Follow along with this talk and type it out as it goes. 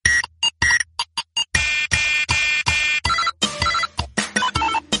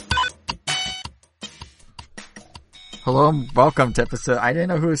Hello and welcome to episode. I didn't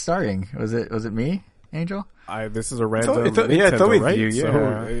know who was starting. Was it me, Angel? This is a random. It's always right? you. Yeah.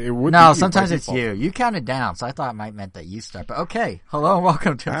 So it would No, be sometimes by it's default. you. You counted down, so I thought it might that you start. But okay, hello and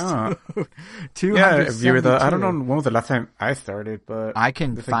welcome to episode 272. Yeah, if you were I don't know when was the last time I started, but I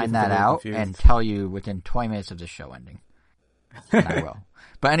can looks find like that you're out confused. and tell you within 20 minutes of the show ending. And I will.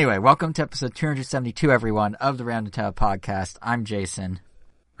 But anyway, welcome to episode 272, everyone, of the Round the Table podcast. I'm Jason.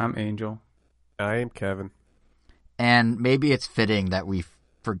 I'm Angel. I am Kevin. And maybe it's fitting that we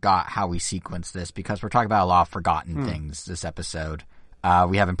forgot how we sequence this because we're talking about a lot of forgotten things this episode.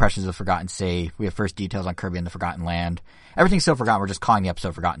 We have impressions of Forgotten City. We have first details on Kirby and the Forgotten Land. Everything's so forgotten, we're just calling the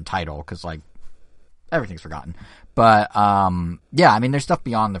episode Forgotten Title because, like, everything's forgotten. But, yeah, I mean, there's stuff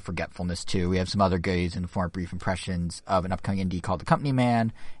beyond the forgetfulness, too. We have some other goodies in the form of brief impressions of an upcoming indie called The Company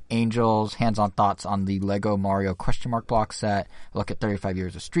Man, Angels, hands-on thoughts on the Lego Mario question mark block set, a look at 35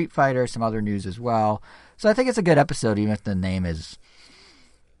 years of Street Fighter, some other news as well. So I think it's a good episode, even if the name is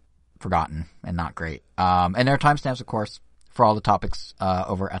forgotten and not great. And there are timestamps, of course, for all the topics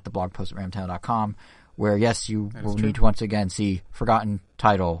over at the blog post at ramtown.com, where, yes, you will need to once again see Forgotten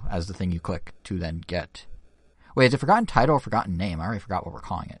Title as the thing you click to then get. Wait, is it Forgotten Title or Forgotten Name? I already forgot what we're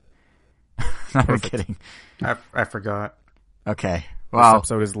calling it. Not even kidding. I forgot. Okay. This Wow.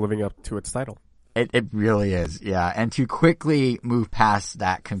 episode is living up to its title. It really is, yeah. And to quickly move past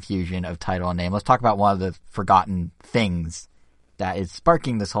that confusion of title and name, let's talk about one of the forgotten things that is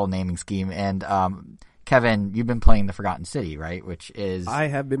sparking this whole naming scheme. And Kevin, you've been playing the Forgotten City, right? Which is I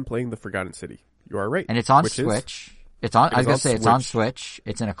have been playing the Forgotten City. You are right. and it's on Which is Switch. It's on. I was gonna say it's on Switch.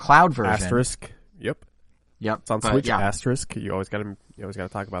 It's in a cloud version. Asterisk. Yep. Yep. It's on but Switch. Yeah. Asterisk. You always gotta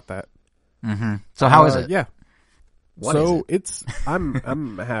talk about that. Mm-hmm. So how is it? Yeah. What so is it? it's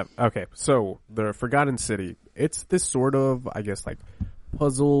okay. So the Forgotten City, it's this sort of, I guess, like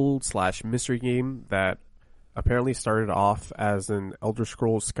puzzle / mystery game that apparently started off as an Elder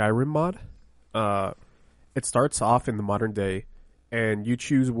Scrolls Skyrim mod. It starts off in the modern day, and you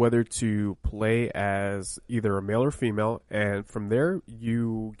choose whether to play as either a male or female, and from there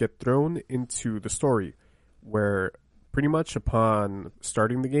you get thrown into the story, where pretty much upon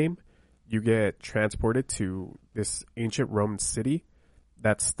starting the game, you get transported to this ancient Roman city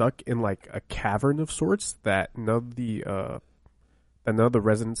that's stuck in like a cavern of sorts that none of the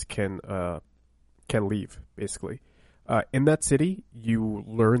residents can leave. Basically, in that city, you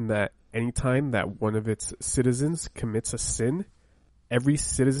learn that anytime that one of its citizens commits a sin, every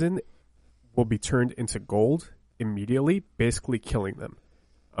citizen will be turned into gold immediately, basically killing them.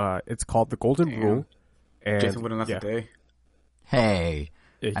 It's called the Golden Rule. And Jason wouldn't last a day. Hey.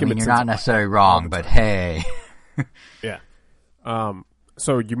 Yeah, he I mean, commits you're sins not necessarily wrong, but hey. Yeah.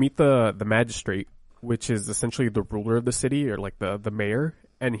 So you meet the magistrate, which is essentially the ruler of the city, or like the mayor,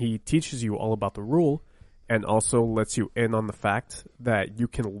 and he teaches you all about the rule and also lets you in on the fact that you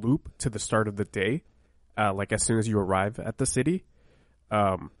can loop to the start of the day, like as soon as you arrive at the city.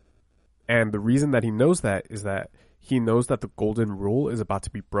 And the reason that he knows that is that he knows that the golden rule is about to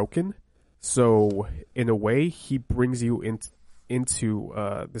be broken. So in a way, he brings you into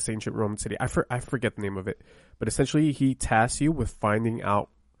this ancient Roman city. I forget the name of it, but essentially he tasks you with finding out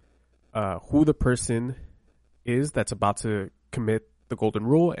who the person is that's about to commit the golden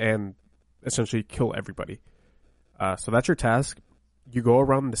rule and essentially kill everybody. So that's your task. You go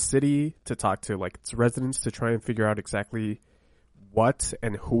around the city to talk to like its residents to try and figure out exactly what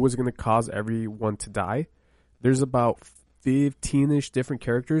and who is going to cause everyone to die. There's about 15-ish different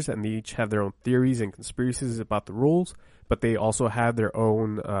characters, and they each have their own theories and conspiracies about the rules, but they also have their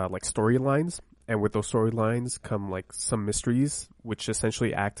own like storylines, and with those storylines come like some mysteries, which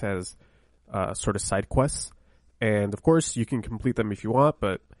essentially act as sort of side quests. And of course, you can complete them if you want,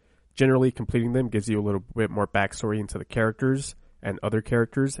 but generally completing them gives you a little bit more backstory into the characters and other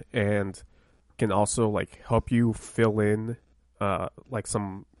characters, and can also like help you fill in like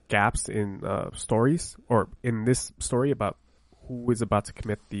some gaps in stories, or in this story about who is about to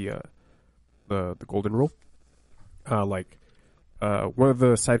commit the golden rule. One of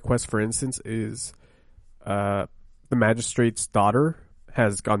the side quests, for instance, is the magistrate's daughter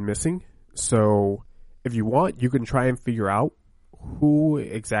has gone missing. So if you want, you can try and figure out who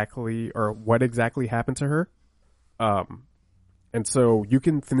exactly or what exactly happened to her. And so you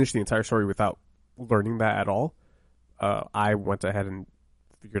can finish the entire story without learning that at all. I went ahead and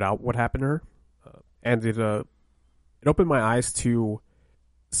figured out what happened to her. And it opened my eyes to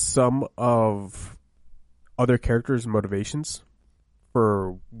some of other characters' motivations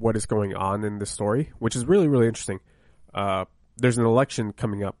for what is going on in this story, which is really, really interesting. There's an election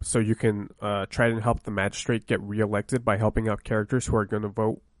coming up, so you can try and help the magistrate get reelected by helping out characters who are going to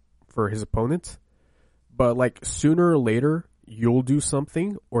vote for his opponent. But like sooner or later, you'll do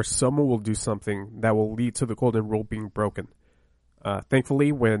something or someone will do something that will lead to the golden rule being broken.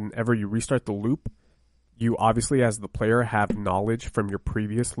 Thankfully, whenever you restart the loop, you obviously as the player have knowledge from your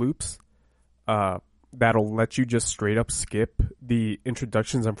previous loops that'll let you just straight up skip the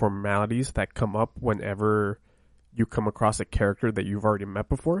introductions and formalities that come up whenever you come across a character that you've already met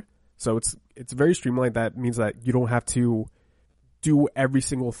before. So it's very streamlined. That means that you don't have to do every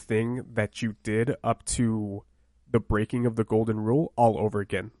single thing that you did up to the breaking of the golden rule all over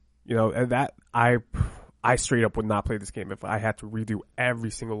again. You know, and that I straight up would not play this game if I had to redo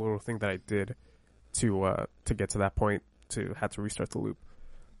every single little thing that I did to get to that point to have to restart the loop.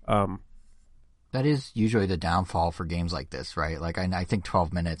 That is usually the downfall for games like this, right? Like I think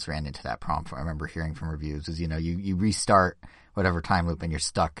 12 minutes ran into that prompt. I remember hearing from reviews is, you know, you restart whatever time loop and you're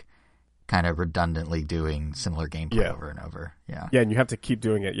stuck kind of redundantly doing similar gameplay over and over. Yeah. Yeah, and you have to keep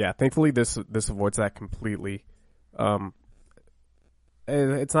doing it. Yeah. Thankfully this avoids that completely.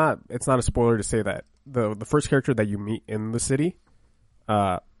 It's not a spoiler to say that the first character that you meet in the city,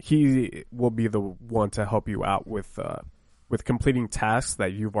 he will be the one to help you out with completing tasks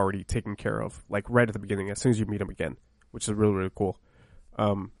that you've already taken care of, like right at the beginning, as soon as you meet him again, which is really, really cool.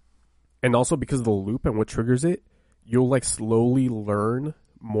 And also because of the loop and what triggers it, you'll like slowly learn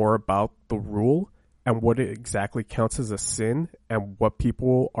more about the rule and what it exactly counts as a sin and what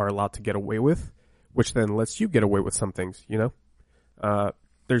people are allowed to get away with, which then lets you get away with some things, you know?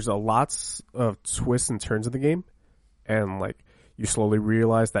 There's a lots of twists and turns in the game, and like you slowly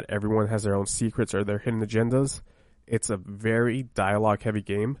realize that everyone has their own secrets or their hidden agendas. It's a very dialogue heavy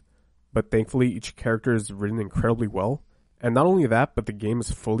game, but thankfully each character is written incredibly well. And not only that, but the game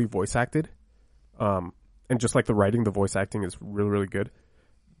is fully voice acted. And just like the writing, the voice acting is really, really good.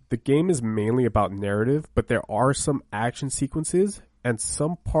 The game is mainly about narrative, but there are some action sequences and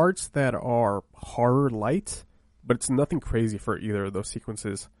some parts that are horror light, but it's nothing crazy for either of those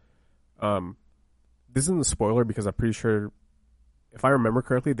sequences. This isn't a spoiler because I'm pretty sure, if I remember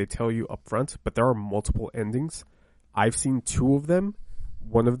correctly, they tell you up front, but there are multiple endings. I've seen 2 of them.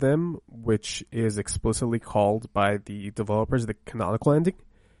 One of them, which is explicitly called by the developers the canonical ending.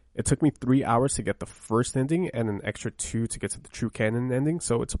 It took me 3 hours to get the first ending and an extra 2 to get to the true canon ending,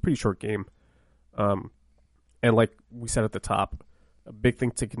 so it's a pretty short game. And like we said at the top, a big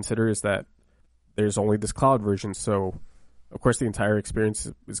thing to consider is that there's only this cloud version, so of course the entire experience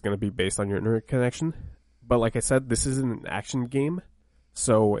is going to be based on your internet connection. But like I said, this isn't an action game,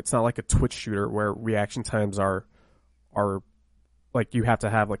 so it's not like a Twitch shooter where reaction times are like you have to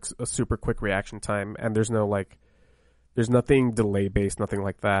have like a super quick reaction time, and there's nothing delay based, nothing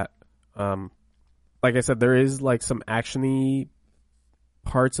like that. Like I said, there is like some actiony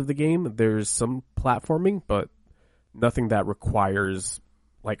parts of the game. There's some platforming, but nothing that requires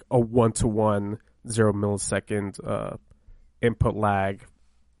like a 1-to-1 0 millisecond input lag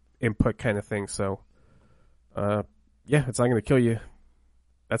input kind of thing. So yeah, it's not going to kill you.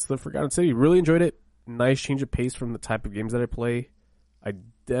 That's the Forgotten City. Really enjoyed it. Nice change of pace from the type of games that I play. I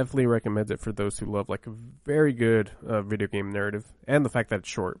definitely recommend it for those who love like a very good video game narrative, and the fact that it's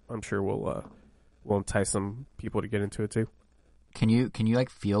short, I'm sure will entice some people to get into it too. Can you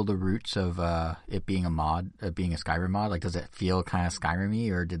like feel the roots of it being a mod, being a Skyrim mod? Like, does it feel kind of Skyrim-y,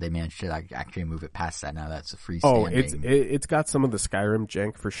 or did they manage to like actually move it past that? Now that's a freestanding. Oh, it's got some of the Skyrim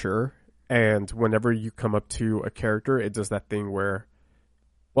jank for sure. And whenever you come up to a character, it does that thing where,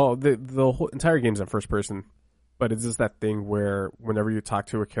 well, the whole entire game's in first person, but it does that thing where whenever you talk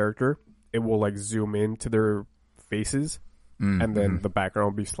to a character, it will like zoom into their faces, and then the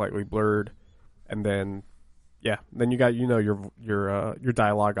background will be slightly blurred, and then then you got your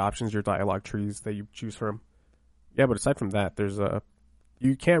dialogue options, your dialogue trees that you choose from. Yeah, but aside from that, there's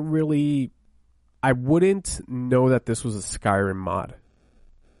you can't really. I wouldn't know that this was a Skyrim mod,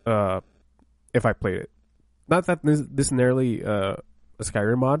 if I played it. Not that this is necessarily a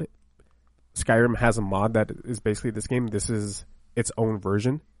Skyrim mod. Skyrim has a mod that is basically this game. This is its own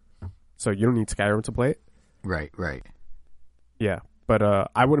version, so you don't need Skyrim to play it. Right. Yeah, but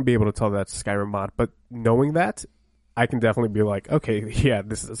I wouldn't be able to tell that's a Skyrim mod. But knowing that, I can definitely be like, okay, yeah,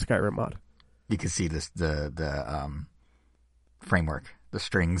 this is a Skyrim mod. You can see this the framework, the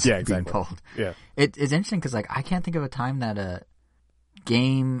strings being pulled. Yeah, it's interesting because like I can't think of a time that a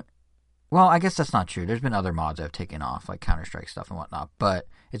game. Well, I guess that's not true. There's been other mods that have taken off, like Counter-Strike stuff and whatnot. But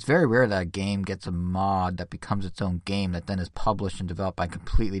it's very rare that a game gets a mod that becomes its own game that then is published and developed by a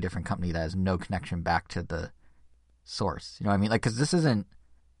completely different company that has no connection back to the source. You know what I mean? Like, because this isn't.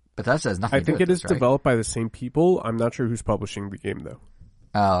 Bethesda has nothing to do with this, I think it is developed by the same people. I'm not sure who's publishing the game, though.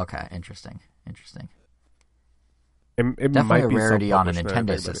 Oh, okay. Interesting. It Definitely might a be rarity on a self-published, Nintendo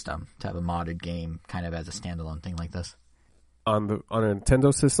but system to have a modded game kind of as a standalone thing like this. on a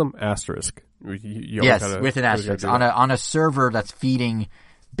Nintendo system, asterisk. You always Yes, gotta- with an always gotta asterisk do on that. a server that's feeding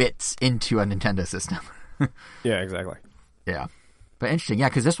bits into a Nintendo system. Yeah, exactly. Yeah. But interesting, yeah,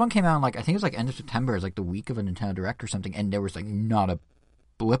 because this one came out like I think it was like end of September, it was like the week of a Nintendo Direct or something, and there was like not a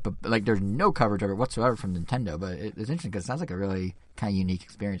blip of, like there's no coverage of it whatsoever from Nintendo. But it's interesting because it sounds like a really kind of unique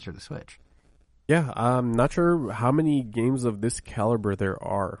experience for the Switch. Yeah, I'm not sure how many games of this caliber there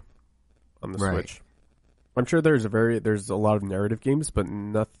are on the Right. Switch. I'm sure there's a lot of narrative games, but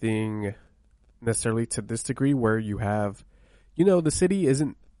nothing necessarily to this degree where you have, the city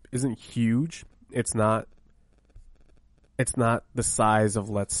isn't huge. It's not the size of,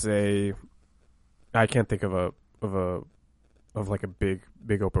 let's say, I can't think of like a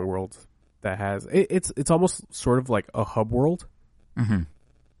big open world that has it's almost sort of like a hub world.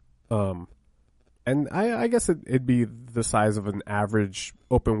 Mm-hmm. And I guess it'd be the size of an average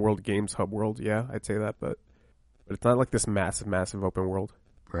open world games hub world. Yeah, I'd say that, but it's not like this massive open world.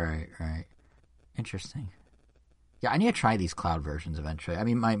 Right. Interesting. Yeah, I need to try these cloud versions eventually. I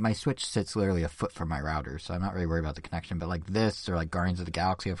mean, my Switch sits literally a foot from my router, so I'm not really worried about the connection. But like this or like Guardians of the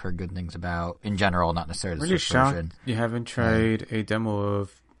Galaxy, I've heard good things about in general, not necessarily the Really Switch shocked version. you haven't tried a demo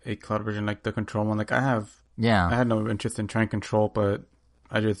of a cloud version like the Control one. Like I have. Yeah. I had no interest in trying Control, but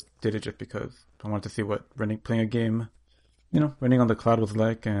I just did it just because I wanted to see what playing a game, running on the cloud was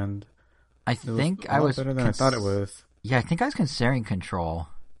like, and I it think was a I lot was better than I thought it was. Yeah, I think I was considering Control.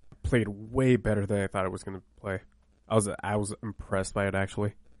 Played way better than I thought it was going to play. I was impressed by it,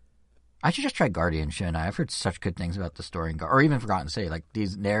 actually. I should just try Guardian, shouldn't I? I've heard such good things about the story, or even Forgotten City, like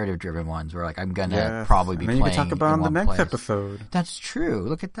these narrative-driven ones where like I'm gonna probably be and then playing. you can talk about in on the one next place. episode. That's true.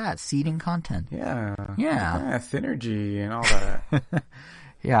 Look at that, seeding content. Yeah, synergy and all that.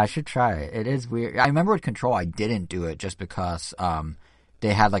 Yeah, I should try it. It is weird. I remember with Control, I didn't do it just because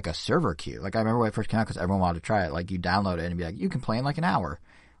they had like a server queue. Like I remember when it first came out because everyone wanted to try it. Like you download it and be like, you can play in like an hour,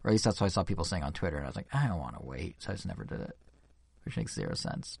 or at least that's what I saw people saying on Twitter. And I was like, I don't want to wait, so I just never did it, which makes zero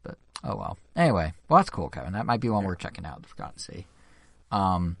sense. But oh well. Anyway, well that's cool, Kevin. That might be one we're checking out. Forgotten City.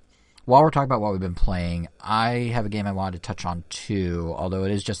 While we're talking about what we've been playing, I have a game I wanted to touch on too, although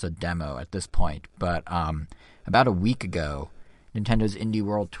it is just a demo at this point. But about a week ago, Nintendo's Indie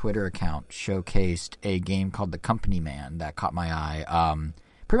World Twitter account showcased a game called The Company Man that caught my eye.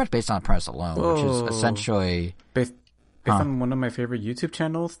 Pretty much based on the premise alone, which is essentially Based on one of my favorite YouTube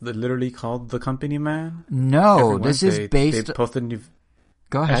channels, that literally called The Company Man. no. This is based. They posted new.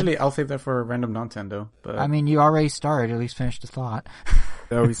 Go ahead. Actually, I'll save that for a random Nintendo. But I mean, you already started. At least finish the thought.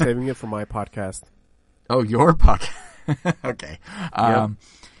 No, he's saving it for my podcast. Oh, your podcast. Okay.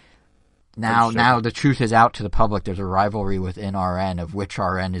 Now the truth is out to the public. There's a rivalry within RN of which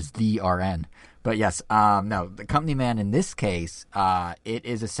RN is the RN. But yes, no, The Company Man in this case, it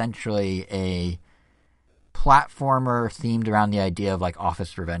is essentially a platformer themed around the idea of like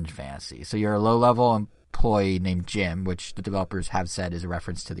office revenge fantasy. So you're a low-level employee named Jim, which the developers have said is a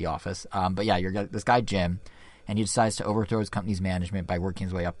reference to The Office. But yeah, you're this guy Jim, and he decides to overthrow his company's management by working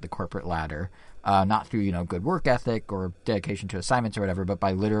his way up the corporate ladder. Not through, good work ethic or dedication to assignments or whatever, but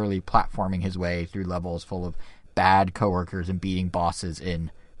by literally platforming his way through levels full of bad coworkers and beating bosses in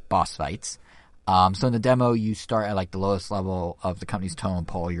boss fights. So in the demo, you start at like the lowest level of the company's totem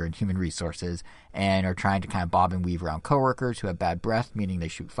pole. You're in human resources and are trying to kind of bob and weave around coworkers who have bad breath, meaning they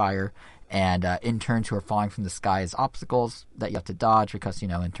shoot fire, and interns who are falling from the sky as obstacles that you have to dodge because,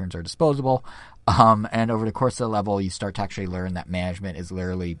 interns are disposable. And over the course of the level, you start to actually learn that management is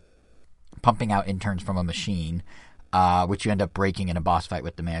literally pumping out interns from a machine, which you end up breaking in a boss fight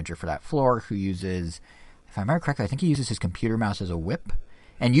with the manager for that floor, who uses, if I remember correctly, I think he uses his computer mouse as a whip.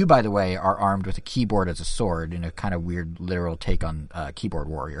 And you, by the way, are armed with a keyboard as a sword in a kind of weird literal take on Keyboard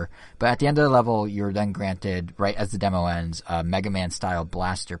Warrior. But at the end of the level, you're then granted, right as the demo ends, a Mega Man-style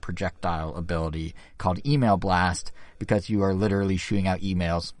blaster projectile ability called Email Blast, because you are literally shooting out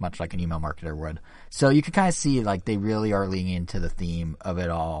emails, much like an email marketer would. So you can kind of see, like, they really are leaning into the theme of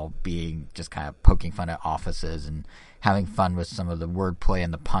it all being just kind of poking fun at offices and having fun with some of the wordplay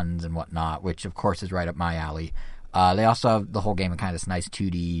and the puns and whatnot, which, of course, is right up my alley. They also have the whole game in kind of this nice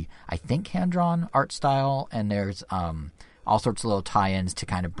 2D, I think, hand-drawn art style, and there's all sorts of little tie-ins to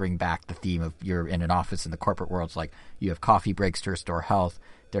kind of bring back the theme of you're in an office in the corporate world. It's like you have coffee breaks to restore health.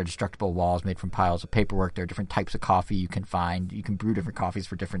 There are destructible walls made from piles of paperwork. There are different types of coffee you can find. You can brew different coffees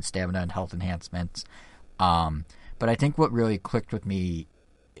for different stamina and health enhancements. But I think what really clicked with me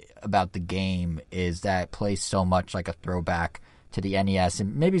about the game is that it plays so much like a throwback to the NES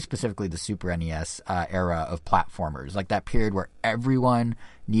and maybe specifically the Super NES era of platformers, like that period where everyone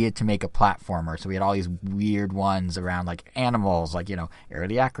needed to make a platformer. So we had all these weird ones around like animals, like, Air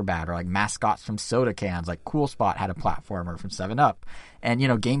the Acrobat, or like mascots from soda cans, like Cool Spot had a platformer from 7-Up. And,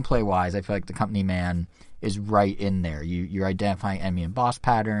 gameplay wise, I feel like the Company Man is right in there. You're identifying enemy and boss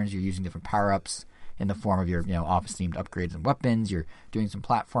patterns, you're using different power-ups in the form of your, office-themed upgrades and weapons. You're doing some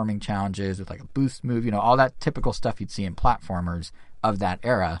platforming challenges with like a boost move, all that typical stuff you'd see in platformers of that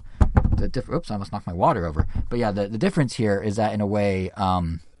era. Oops, I almost knocked my water over. But yeah, the difference here is that in a way,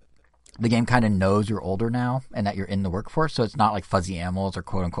 the game kind of knows you're older now and that you're in the workforce. So it's not like fuzzy animals or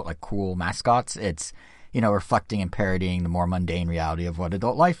quote unquote like cool mascots. It's, reflecting and parodying the more mundane reality of what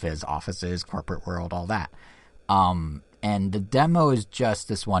adult life is, offices, corporate world, all that. And the demo is just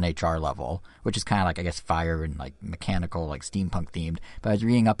this one HR level, which is kind of like, I guess, fire and like mechanical, like steampunk themed. But I was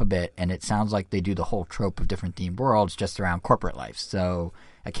reading up a bit, and it sounds like they do the whole trope of different themed worlds just around corporate life. So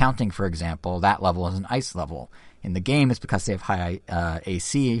accounting, for example, that level is an ice level. In the game, it's because they have high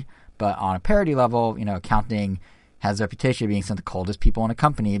AC, but on a parody level, accounting has a reputation of being some of the coldest people in a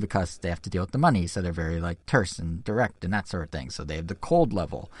company because they have to deal with the money. So they're very like terse and direct and that sort of thing. So they have the cold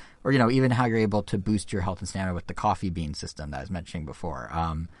level, or, even how you're able to boost your health and stamina with the coffee bean system that I was mentioning before.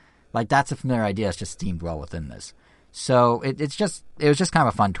 Like that's a familiar idea. It's just themed well within this. So it was just kind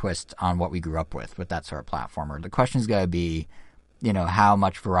of a fun twist on what we grew up with that sort of platformer. The question is going to be, how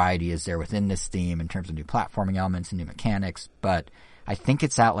much variety is there within this theme in terms of new platforming elements and new mechanics? But I think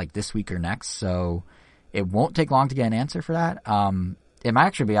it's out like this week or next. So it won't take long to get an answer for that. It might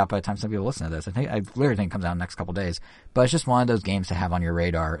actually be out by the time some people listen to this. I literally think it comes out in the next couple of days. But it's just one of those games to have on your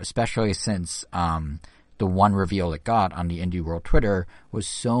radar, especially since the one reveal it got on the Indie World Twitter was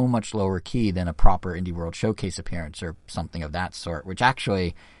so much lower key than a proper Indie World Showcase appearance or something of that sort, which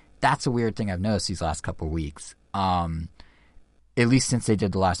actually, that's a weird thing I've noticed these last couple of weeks. At least since they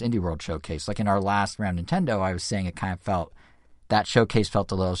did the last Indie World Showcase. Like in our last round Nintendo, I was saying it kind of felt that showcase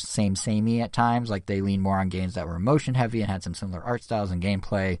felt a little samey at times. Like they leaned more on games that were emotion heavy and had some similar art styles and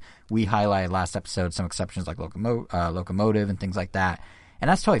gameplay. We highlighted last episode some exceptions like Locomotive and things like that. And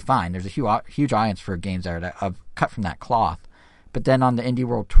that's totally fine. There's a huge audience for games that are cut from that cloth. But then on the Indie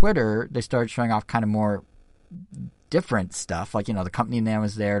World Twitter, they started showing off kind of more different stuff. Like, the company name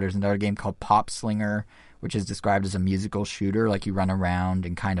was there. There's another game called Pop Slinger, which is described as a musical shooter. Like you run around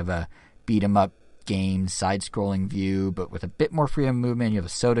in kind of a beat 'em up game, side-scrolling view, but with a bit more freedom of movement. You have a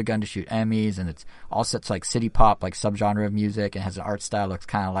soda gun to shoot enemies, and it's all set to like city pop, like subgenre of music, and has an art style that looks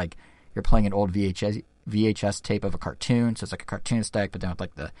kind of like you're playing an old VHS tape of a cartoon. So it's like a cartoon aesthetic, but then with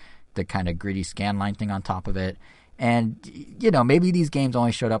like the kind of gritty scanline thing on top of it. And, maybe these games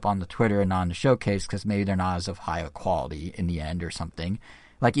only showed up on the Twitter and not on the showcase because maybe they're not as of high a quality in the end or something.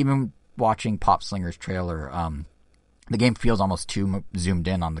 Like even watching Pop Slinger's trailer, the game feels almost too zoomed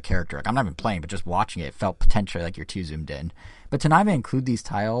in on the character. Like I'm not even playing, but just watching it felt potentially like you're too zoomed in. But to not even include these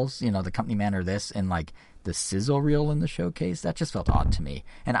tiles, the Company Man or this, in like the sizzle reel in the showcase, that just felt odd to me.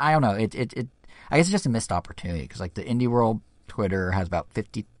 And I don't know, I guess it's just a missed opportunity because like the Indie World Twitter has about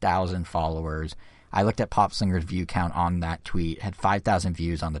 50,000 followers. I looked at Pop Slinger's view count on that tweet, had 5,000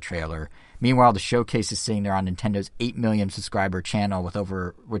 views on the trailer. Meanwhile, the showcase is sitting there on Nintendo's 8 million subscriber channel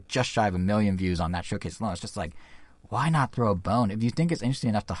with just shy of 1 million views on that showcase alone. It's just like, why not throw a bone? If you think it's interesting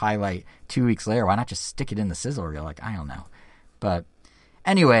enough to highlight 2 weeks later, why not just stick it in the sizzle reel? Like, I don't know. But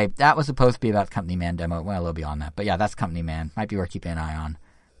anyway, that was supposed to be about the Company Man demo. It went a little beyond that. But yeah, that's Company Man. Might be worth keeping an eye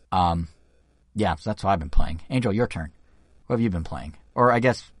on. Yeah, so that's what I've been playing. Angel, your turn. What have you been playing? Or I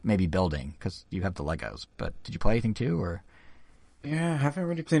guess maybe building, because you have the Legos. But did you play anything too, or? Yeah, I haven't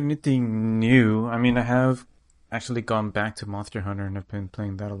really played anything new. I mean, I have actually gone back to Monster Hunter, and I've been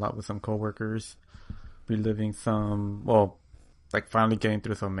playing that a lot with some coworkers. Reliving some, like finally getting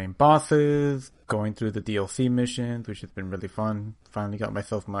through some main bosses, going through the DLC missions, which has been really fun. Finally got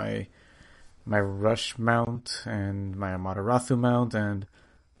myself my Rush mount and my Amaterasu mount, and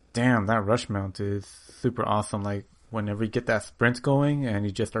damn, that Rush mount is super awesome. Like, whenever you get that sprint going and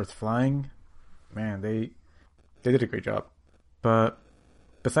he just starts flying, man, they did a great job. But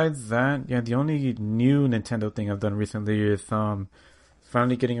besides that, yeah, the only new Nintendo thing I've done recently is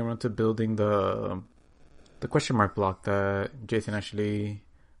finally getting around to building the question mark block that Jason actually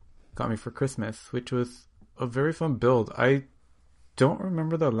got me for Christmas, which was a very fun build. I don't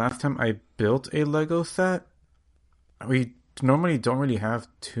remember the last time I built a Lego set. We normally don't really have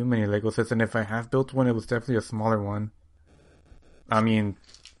too many Lego sets, and if I have built one, it was definitely a smaller one. I mean,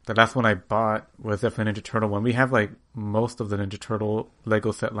 the last one I bought was definitely a Ninja Turtle one. We have like most of the Ninja Turtle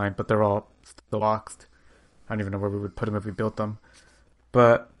Lego set line, but they're all still boxed. I don't even know where we would put them if we built them.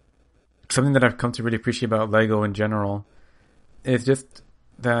 But something that I've come to really appreciate about Lego in general It's just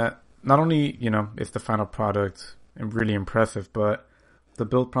that not only, it's the final product and really impressive, but the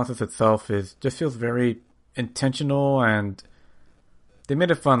build process itself just feels very intentional, and they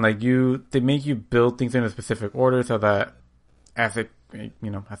made it fun. Like they make you build things in a specific order so that as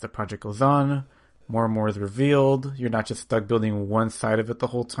as the project goes on, more and more is revealed. You're not just stuck building one side of it the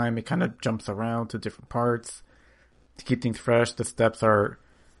whole time. It kind of jumps around to different parts to keep things fresh. The steps are,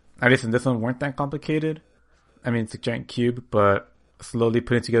 at least in this one, weren't that complicated. I mean, it's a giant cube, but slowly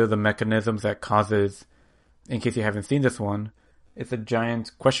putting together the mechanisms that causes, in case you haven't seen this one, it's a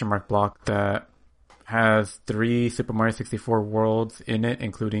giant question mark block that has 3 Super Mario 64 worlds in it,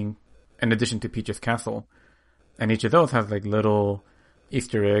 in addition to Peach's Castle. And each of those has like little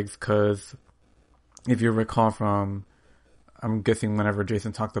Easter eggs, because if you recall from, I'm guessing whenever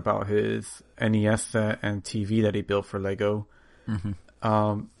Jason talked about his NES set and TV that he built for Lego,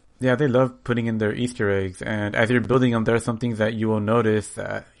 yeah, they love putting in their Easter eggs. And as you're building them, there are some things that you will notice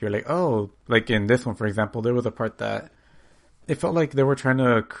that you're like, oh, like in this one, for example, there was a part that it felt like they were trying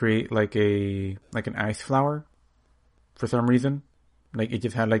to create like an ice flower for some reason. Like it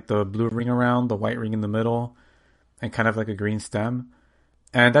just had like the blue ring around, the white ring in the middle, and kind of like a green stem.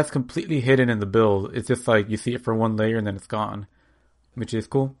 And that's completely hidden in the build. It's just like you see it for one layer and then it's gone, which is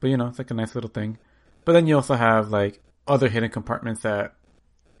cool. But it's like a nice little thing. But then you also have like other hidden compartments that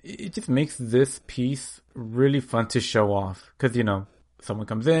it just makes this piece really fun to show off. Because, someone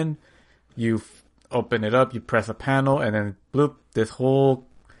comes in, you open it up, you press a panel, and then bloop, this whole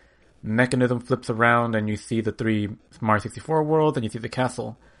mechanism flips around and you see the 3 Mario 64 worlds and you see the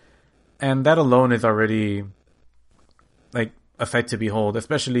castle. And that alone is already like a sight to behold,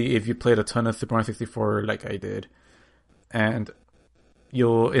 especially if you played a ton of Super Mario 64 like I did. And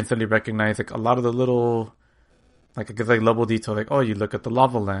you'll instantly recognize like a lot of the little level detail, like, oh, you look at the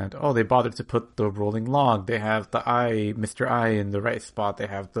lava land. Oh, they bothered to put the rolling log. They have the Mr. Eye in the right spot. They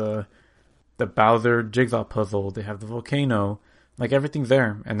have the Bowser jigsaw puzzle. They have the volcano. Like, everything's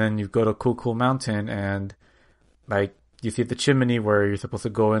there. And then you go to Cool Mountain and, like, you see the chimney where you're supposed to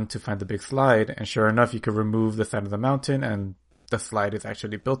go in to find the big slide. And sure enough, you can remove the side of the mountain and the slide is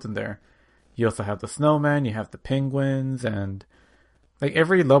actually built in there. You also have the snowman. You have the penguins. And, like,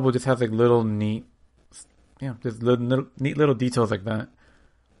 every level just has, like, little neat, just neat little details like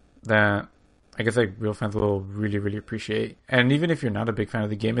that I guess like real fans will really, really appreciate. And even if you're not a big fan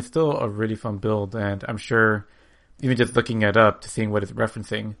of the game, it's still a really fun build. And I'm sure even just looking it up to seeing what it's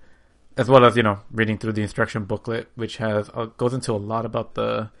referencing, as well as, reading through the instruction booklet, which goes into a lot about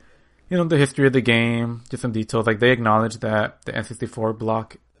the history of the game, just some details. Like they acknowledge that the N64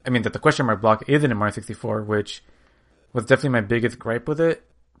 block, that the question mark block isn't in Mario 64, which was definitely my biggest gripe with it.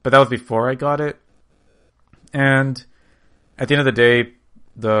 But that was before I got it. And at the end of the day,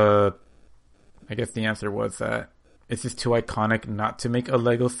 I guess the answer was that it's just too iconic not to make a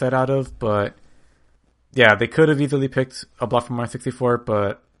Lego set out of. But yeah, they could have easily picked a block from Mario 64,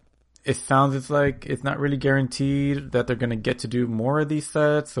 but it sounds like it's not really guaranteed that they're going to get to do more of these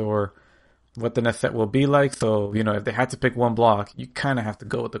sets or what the next set will be like. So, if they had to pick one block, you kind of have to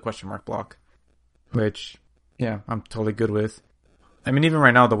go with the question mark block, which, yeah, I'm totally good with. Even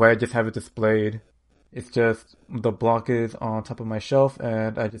right now, the way I just have it displayed, it's just the block is on top of my shelf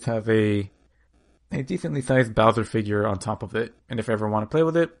and I just have a decently sized Bowser figure on top of it. And if I ever want to play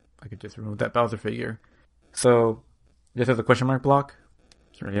with it, I could just remove that Bowser figure. So, just as a question mark block,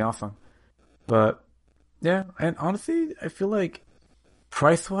 it's really awesome. But, yeah, and honestly, I feel like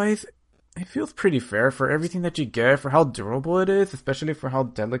price-wise, it feels pretty fair for everything that you get, for how durable it is, especially for how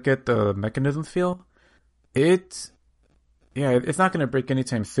delicate the mechanisms feel. It's not going to break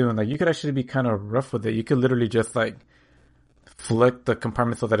anytime soon. Like, you could actually be kind of rough with it. You could literally just, like, flick the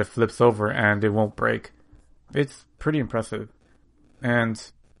compartment so that it flips over and it won't break. It's pretty impressive. And,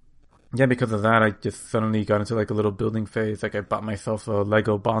 yeah, because of that, I just suddenly got into, like, a little building phase. Like, I bought myself a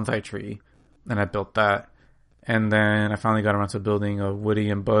Lego bonsai tree, and I built that. And then I finally got around to building a Woody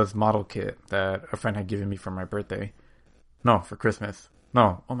and Buzz model kit that a friend had given me for my birthday. No, for Christmas.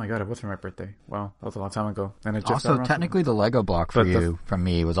 No, oh my god, it was for my birthday. Wow, that was a long time ago. And it just also, technically, the Lego block from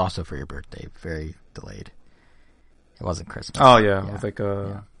me was also for your birthday. Very delayed. It wasn't Christmas. Oh yeah, it was like a.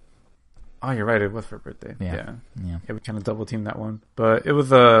 Yeah. Oh, you're right. It was for birthday. Yeah. We kind of double teamed that one, but it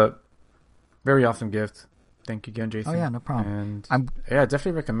was a very awesome gift. Thank you again, Jason. Oh yeah, no problem. And I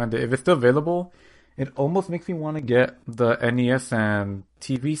definitely recommend it if it's still available. It almost makes me want to get the NES and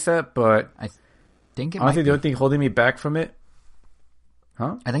TV set, but I think honestly, the only thing holding me back from it.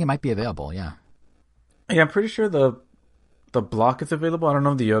 Huh? I think it might be available. Yeah. Yeah, I'm pretty sure the block is available. I don't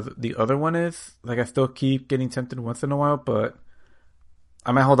know if the other one is. Like, I still keep getting tempted once in a while, but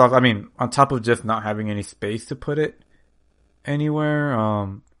I might hold off. On top of just not having any space to put it, anywhere.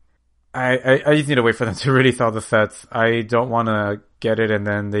 I just need to wait for them to release all the sets. I don't want to get it and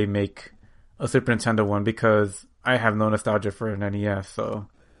then they make a Super Nintendo one because I have no nostalgia for an NES. So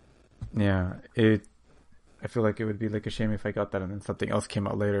yeah, I feel like it would be like a shame if I got that and then something else came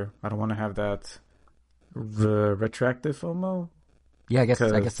out later. I don't want to have that retroactive FOMO. Yeah, I guess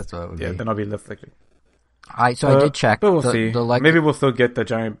that's what it would be. Yeah, then I'll be left like. I did check, but we'll see. Maybe we'll still get the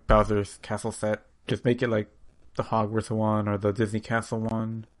giant Bowser's Castle set. Just make it like the Hogwarts one or the Disney Castle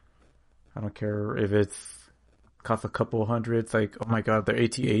one. I don't care if it's costs a couple hundreds. Like, oh my god, the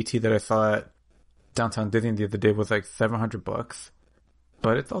AT-AT that I saw at Downtown Disney the other day was like $700.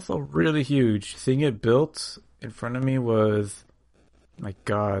 But it's also really huge. Seeing it built in front of me was, my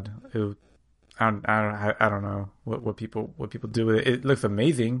god, I don't know what people do with it. It looks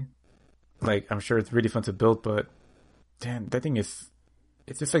amazing. Like, I'm sure it's really fun to build, but damn, that thing it's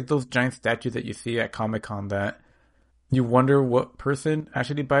just like those giant statues that you see at Comic-Con that you wonder what person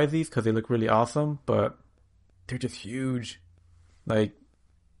actually buys these because they look really awesome, but they're just huge. Like,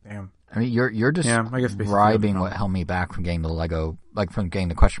 damn. I mean, you're describing what held me back from getting the Lego, like from getting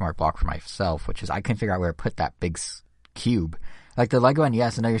the question mark block for myself, which is I couldn't figure out where to put that big cube. Like the Lego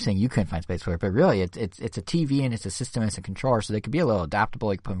NES, I know you're saying you couldn't find space for it, but really it's a TV and it's a system and it's a controller, so they could be a little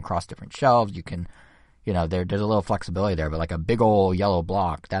adaptable. You can put them across different shelves. You can, there's a little flexibility there, but like a big old yellow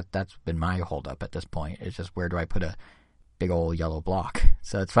block, that's been my holdup at this point. It's just where do I put a big old yellow block?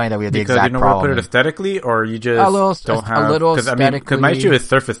 So it's funny that we have the exact problem. Because you know where to put it aesthetically, or you just don't have... A little aesthetically. Because my issue is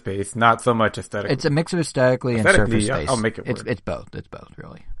surface space, not so much aesthetically. It's a mix of aesthetically and surface space. I'll make it work. It's both,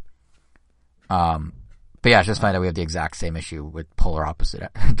 really. But yeah, it's just funny that we have the exact same issue with polar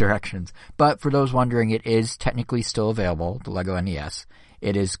opposite directions. But for those wondering, it is technically still available, the Lego NES.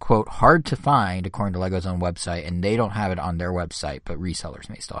 It is, quote, hard to find, according to Lego's own website, and they don't have it on their website, but resellers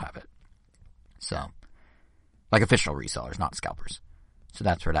may still have it. So, like official resellers, not scalpers. So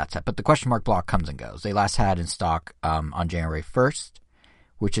that's where that's at. But the question mark block comes and goes. They last had in stock on January 1st,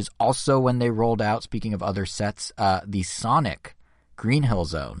 which is also when they rolled out, speaking of other sets, the Sonic Green Hill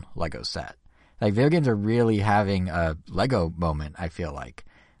Zone Lego set. Like, video games are really having a Lego moment, I feel like.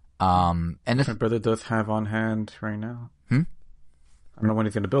 And my brother does have on hand right now. I don't know when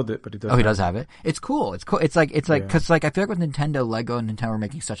he's going to build it, but he does. Oh, he does have it. It's cool. It's cool. It's like, cause like, I feel like with Nintendo, Lego and Nintendo are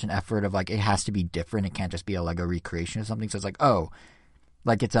making such an effort of like, it has to be different. It can't just be a Lego recreation of something. So it's like, oh,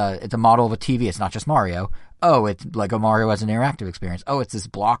 like it's a model of a TV. It's not just Mario. Oh, it's Lego Mario as an interactive experience. Oh, it's this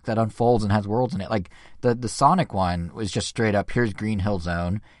block that unfolds and has worlds in it. Like the Sonic one was just straight up, here's Green Hill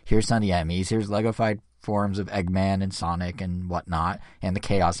Zone, here's Sunny Emmys, here's Lego-fied forms of Eggman and Sonic and whatnot, and the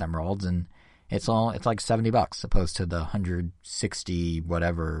Chaos Emeralds, and it's like $70 opposed to the 160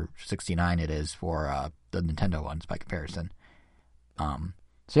 whatever 69 it is for the Nintendo ones by comparison.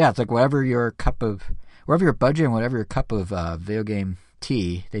 So yeah, it's like whatever your budget and whatever your cup of video game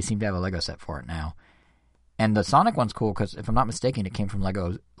tea, they seem to have a Lego set for it now. And the Sonic one's cool because, if I'm not mistaken, it came from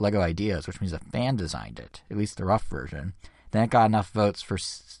Lego Ideas, which means a fan designed it, at least the rough version. Then it got enough votes for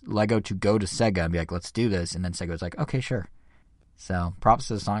Lego to go to Sega and be like, let's do this. And then Sega was like, okay, sure. So props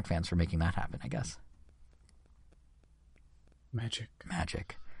to the Sonic fans for making that happen, I guess. Magic.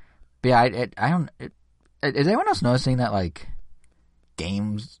 But yeah, is anyone else noticing that, like,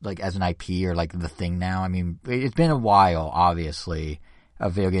 games, like, as an IP are, like, the thing now? I mean, it's been a while, obviously,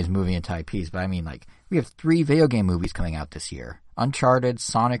 of video games moving into IPs, but I mean, like, we have 3 video game movies coming out this year. Uncharted,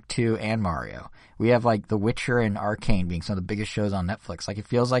 Sonic 2, and Mario. We have, like, The Witcher and Arcane being some of the biggest shows on Netflix. Like, it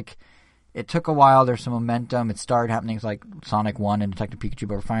feels like it took a while. There's some momentum. It started happening with, like, Sonic 1 and Detective Pikachu,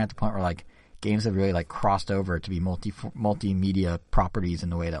 but we're finally at the point where, like, games have really, like, crossed over to be multimedia properties in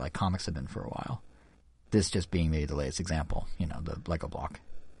the way that, like, comics have been for a while. This just being maybe the latest example, the Lego block.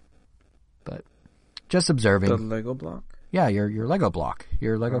 But just observing. The Lego block? Yeah, your Lego block.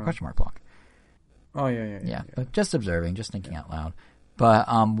 Your Lego question mark block. Oh, yeah. But just observing, just thinking out loud. But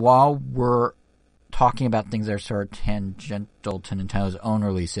while we're talking about things that are sort of tangential to Nintendo's own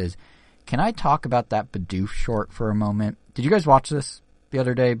releases, can I talk about that Bidoof short for a moment? Did you guys watch this the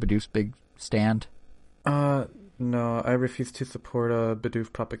other day, Bidoof's Big Stand? No, I refuse to support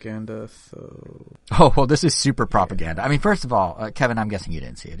Bidoof propaganda, so... Oh, well, this is super propaganda. I mean, first of all, Kevin, I'm guessing you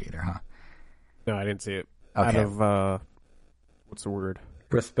didn't see it either, huh? No, I didn't see it. Okay. Out of, what's the word?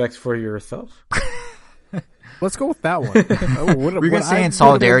 Respect for yourself? Let's go with that one. Were you going to say in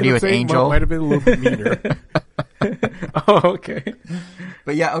solidarity with Angel? Might have been a little bit meaner. Oh, okay.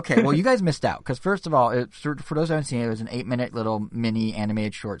 But yeah, okay. Well, you guys missed out. Because first of all, for those who haven't seen it, it was an 8-minute little mini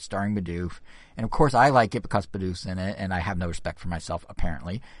animated short starring Bidoof. And of course, I like it because Bidoof's in it, and I have no respect for myself,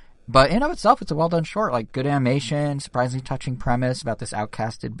 apparently. But in and of itself, it's a well-done short. Like, good animation, surprisingly touching premise about this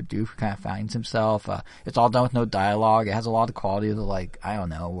outcasted Bidoof who kind of finds himself. It's all done with no dialogue. It has a lot of the quality of the, like, I don't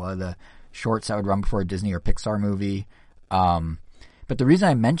know, the shorts that would run before a Disney or Pixar movie. But the reason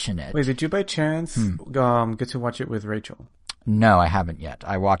I mention it... Wait, did you by chance get to watch it with Rachel? No, I haven't yet.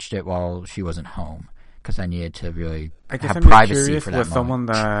 I watched it while she wasn't home because I needed to really have I'm privacy for that with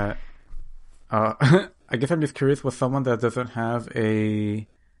moment. Someone that... I guess I'm just curious with someone that doesn't have a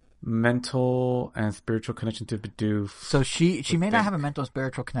mental and spiritual connection to Bidoof. So she may not have a mental and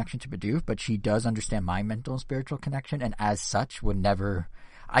spiritual connection to Bidoof, but she does understand my mental and spiritual connection, and as such would never...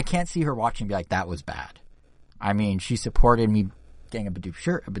 I can't see her watching and be like, that was bad. I mean, she supported me getting a Bidoof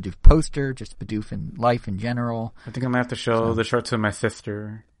shirt, a Bidoof poster, just Bidoof in life in general. I think I'm going to have to show the short to my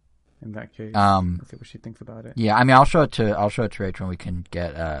sister in that case. Let's see what she thinks about it. Yeah, I mean, I'll show it to Rachel and we can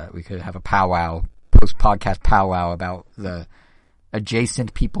we could have a powwow, post-podcast powwow about the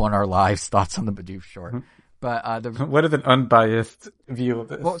adjacent people in our lives' thoughts on the Bidoof short. Mm-hmm. But what is an unbiased view of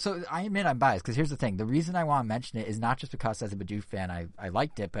this? Well, so I admit I'm biased because here's the thing: the reason I want to mention it is not just because as a Bidoof fan I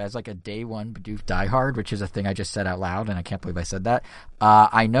liked it, but as like a day one Bidoof diehard, which is a thing I just said out loud, and I can't believe I said that.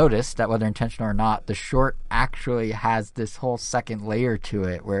 I noticed that whether intentional or not, the short actually has this whole second layer to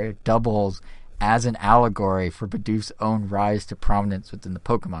it where it doubles as an allegory for Bidoof's own rise to prominence within the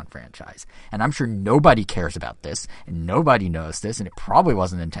Pokemon franchise. And I'm sure nobody cares about this, and nobody knows this, and it probably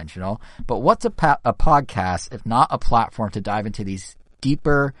wasn't intentional. But what's a podcast if not a platform to dive into these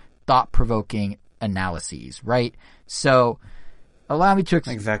deeper, thought-provoking analyses, right? So, allow me to...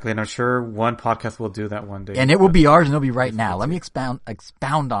 Exactly, and I'm sure one podcast will do that one day. And it will be ours, and it'll be right now. Let me expound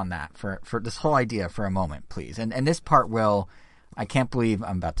on that for this whole idea for a moment, please. And this part will... I can't believe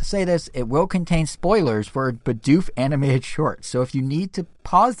I'm about to say this. It will contain spoilers for a Bidoof animated short. So if you need to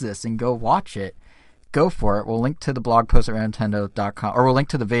pause this and go watch it, go for it. We'll link to the blog post at RandoNintendo.com, or we'll link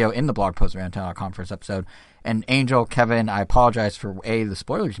to the video in the blog post at RandoNintendo.com for this episode. And Angel, Kevin, I apologize for A, the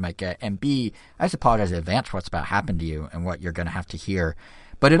spoilers you might get, and B, I just apologize in advance for what's about to happen to you and what you're going to have to hear.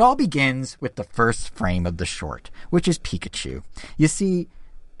 But it all begins with the first frame of the short, which is Pikachu. You see...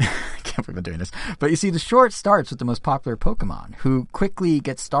 I can't believe I'm doing this. But you see, the short starts with the most popular Pokemon, who quickly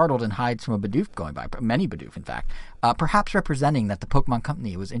gets startled and hides from a Bidoof going by, many Bidoof, in fact, perhaps representing that the Pokemon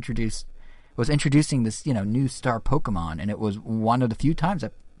Company was introducing this, new star Pokemon, and it was one of the few times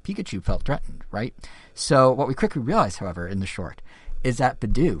that Pikachu felt threatened, right? So what we quickly realize, however, in the short, is that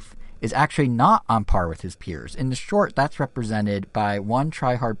Bidoof is actually not on par with his peers. In the short, that's represented by one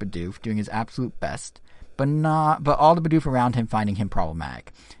try-hard Bidoof doing his absolute best, but all the Bidoof around him finding him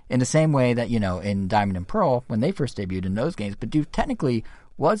problematic. In the same way that, in Diamond and Pearl, when they first debuted in those games, Bidoof technically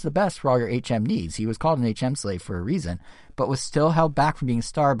was the best for all your HM needs. He was called an HM slave for a reason, but was still held back from being a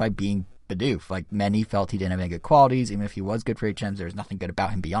star by being Bidoof. Like, many felt he didn't have any good qualities. Even if he was good for HMs, there was nothing good about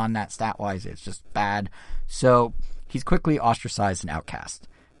him beyond that stat-wise. It's just bad. So he's quickly ostracized and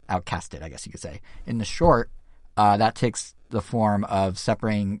outcasted, I guess you could say. In the short, that takes the form of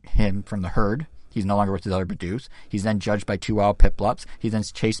separating him from the herd. He's no longer with his other Bidoofs. He's then judged by 2 wild Piplups. He's then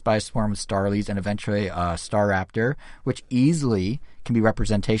chased by a swarm of Starlies and eventually a Staraptor, which easily can be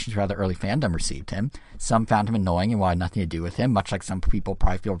representations for how the early fandom received him. Some found him annoying and wanted nothing to do with him, much like some people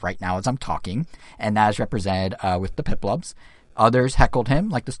probably feel right now as I'm talking. And that is represented with the Piplups. Others heckled him,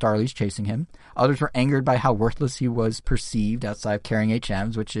 like the Starlies chasing him. Others were angered by how worthless he was perceived outside of carrying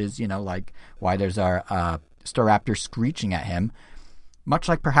HMs, which is, like why there's our Staraptor screeching at him. Much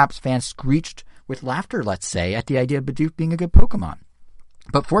like perhaps fans screeched with laughter, let's say, at the idea of Bidoof being a good Pokemon.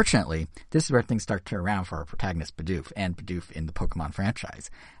 But fortunately, this is where things start to turn around for our protagonist Bidoof and Bidoof in the Pokemon franchise.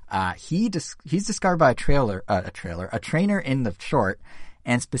 He's discovered by a trainer in the short,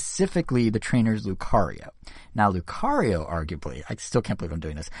 and specifically the trainer's Lucario. Now, Lucario, arguably, I still can't believe I'm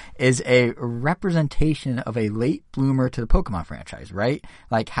doing this, is a representation of a late bloomer to the Pokemon franchise, right?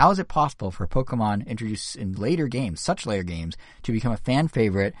 Like, how is it possible for a Pokemon introduced in later games, such later games, to become a fan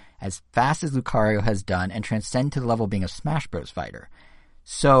favorite as fast as Lucario has done and transcend to the level of being a Smash Bros. Fighter?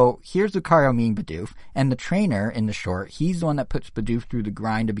 So here's Lucario meeting Bidoof, and the trainer in the short, he's the one that puts Bidoof through the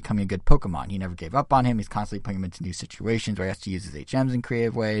grind of becoming a good Pokemon. He never gave up on him. He's constantly putting him into new situations where he has to use his HMs in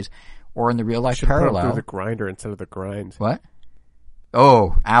creative ways, or in the real life parallel. Put him through the grinder instead of the grind. What?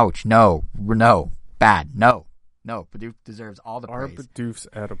 Oh, ouch! No, bad. No. Bidoof deserves all the praise. Are Bidoofs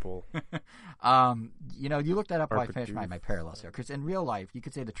edible? You looked that up while I finished my parallels here, because in real life, you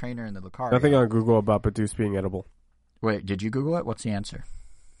could say the trainer and the Lucario. Nothing on Google about Bidoofs being edible. Wait, did you Google it? What's the answer?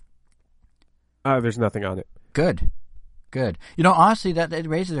 There's nothing on it. Good. Honestly, that it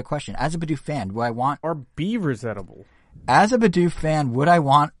raises a question. As a Bidoof fan, would I want... Are beavers edible? As a Bidoof fan, would I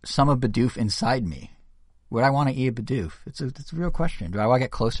want some of Bidoof inside me? Would I want to eat a Bidoof? It's a real question. Do I want to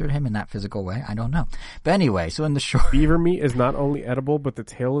get closer to him in that physical way? I don't know. But anyway, so in the short... Beaver meat is not only edible, but the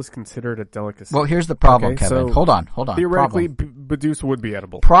tail is considered a delicacy. Well, here's the problem, Okay, Kevin. so Hold on. Theoretically, Problem. Bidoofs would be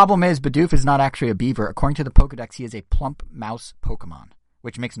edible. Problem is, Bidoof is not actually a beaver. According to the Pokedex, he is a plump mouse Pokemon,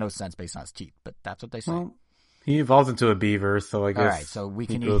 which makes no sense based on his teeth, but that's what they say. Well, he evolves into a beaver, so I guess. All right, so we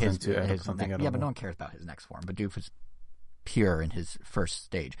can he eat goes his into something next. edible. Yeah, but no one cares about his next form. Bidoof is pure in his first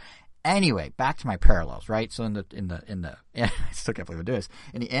stage. Anyway, back to my parallels, right? So in the I still can't believe I do this.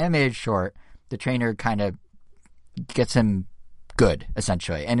 In the animated short, the trainer kind of gets him good,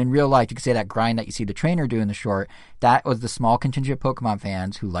 essentially. And in real life, you can say that grind that you see the trainer do in the short, that was the small contingent of Pokemon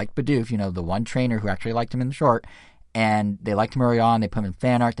fans who liked Bidoof, the one trainer who actually liked him in the short, and they liked him early on. They put him in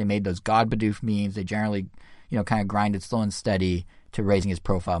fan art. They made those God Bidoof memes. They generally, kind of grinded slow and steady to raising his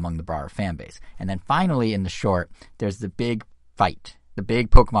profile among the broader fan base. And then finally, in the short, there's the big fight. The big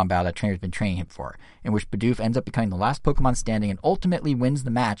Pokemon battle that trainer's been training him for, in which Bidoof ends up becoming the last Pokemon standing and ultimately wins the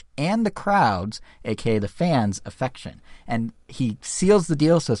match and the crowd's, aka the fans' affection. And he seals the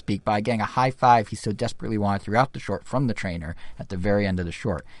deal, so to speak, by getting a high five he so desperately wanted throughout the short from the trainer at the very end of the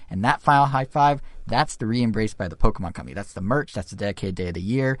short. And that final high five, that's the re-embrace by the Pokemon Company. That's the merch, that's the dedicated day of the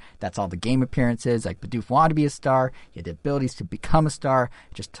year, that's all the game appearances. Like, Bidoof wanted to be a star, he had the abilities to become a star,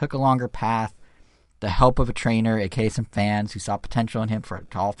 it just took a longer path. The help of a trainer, aka some fans who saw potential in him for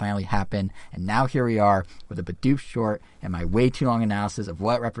it to all finally happen. And now here we are with a Bidoof short and my way too long analysis of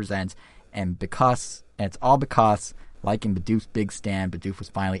what it represents. And it's all because, like in Bidoof's big stand, Bidoof was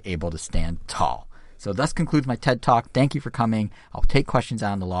finally able to stand tall. So thus concludes my TED Talk. Thank you for coming. I'll take questions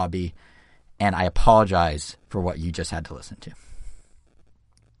out in the lobby. And I apologize for what you just had to listen to.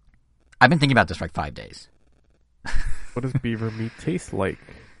 I've been thinking about this for like 5 days. What does beaver meat taste like?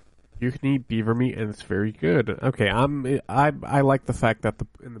 You can eat beaver meat and it's very good. Okay, I like the fact that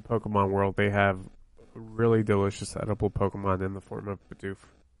in the Pokemon world they have really delicious edible Pokemon in the form of Bidoof.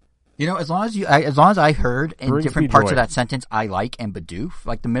 As long as I heard in Brings different me parts joy. of that sentence, I like and Bidoof,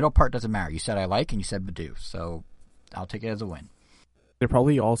 like the middle part doesn't matter. You said I like and you said Bidoof, so I'll take it as a win. They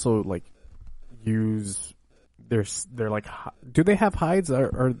probably also use they're like, do they have hides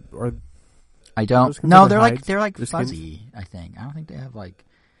or I don't. those No, considered they're hides? like Their skins? fuzzy. I think. I don't think they have like.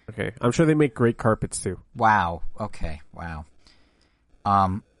 Okay, I'm sure they make great carpets too. Wow. Okay. Wow. I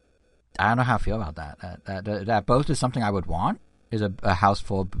don't know how I feel about that. That both is something I would want. Is a house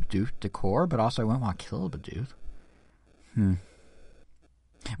full of Bidoof decor, but also I wouldn't want to kill a Bidoof.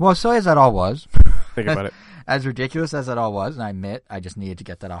 Well, so as that all was. Think about it. As ridiculous as it all was, and I admit I just needed to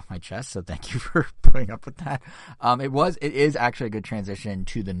get that off my chest, so thank you for putting up with that. It is actually a good transition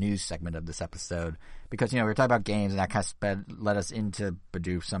to the news segment of this episode, because, we were talking about games, and that kind of led us into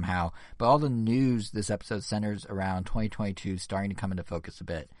Bidoof somehow, but all the news this episode centers around 2022 starting to come into focus a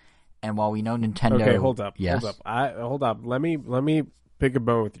bit. And while we know Nintendo... Okay, hold up. Yes? Hold up. Let me pick a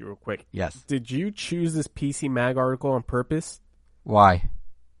bone with you real quick. Yes. Did you choose this PC Mag article on purpose? Why?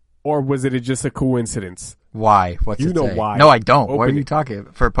 Or was it just a coincidence? Why? What's You it know say? why. No, I don't. Open What are you it. talking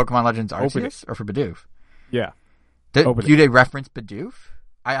about? For Pokemon Legends Open Arceus or for Bidoof? Yeah. Do Open it. they reference Bidoof?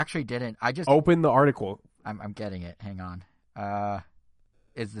 I actually didn't. I just... Open the article. I'm getting it. Hang on.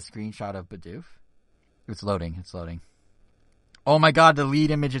 Is the screenshot of Bidoof? It's loading. Oh my god, the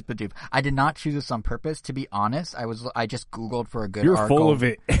lead image is Bidoof. I did not choose this on purpose. To be honest, I just Googled for a good You're article. full of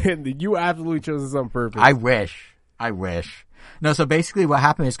it. And you absolutely chose this on purpose. I wish. No, so basically what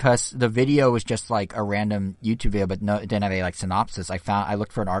happened is because the video was just like a random YouTube video, but no, it didn't have a synopsis. I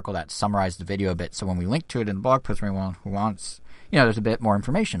looked for an article that summarized the video a bit, so when we link to it in the blog post for anyone who wants, there's a bit more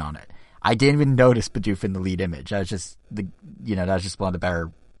information on it. I didn't even notice Bidoof in the lead image. That was just that was just one of the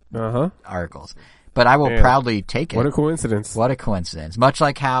better articles. But I will proudly take it. What a coincidence. What a coincidence. Much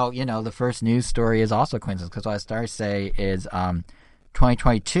like how, the first news story is also a coincidence, because what I started to say is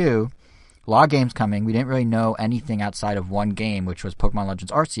 2022, a lot of games coming. We didn't really know anything outside of one game, which was Pokemon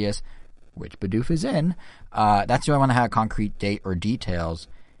Legends Arceus, which Bidoof is in. That's why I want to have a concrete date or details.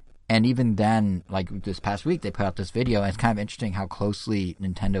 And even then, like this past week, they put out this video, and it's kind of interesting how closely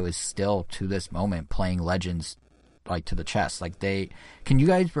Nintendo is still, to this moment, playing Legends to the chest. Can you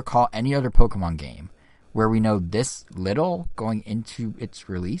guys recall any other Pokemon game where we know this little going into its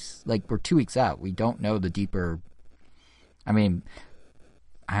release? We're 2 weeks out. We don't know the deeper... I mean...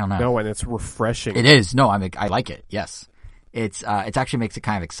 I don't know. No, and it's refreshing. It is. No, I like it. Yes, it actually makes it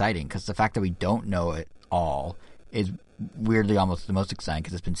kind of exciting, because the fact that we don't know it all is weirdly almost the most exciting,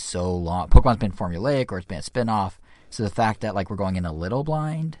 because it's been so long. Pokemon's been formulaic, or it's been a spin-off. So the fact that we're going in a little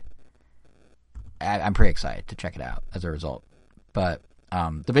blind, I'm pretty excited to check it out as a result. But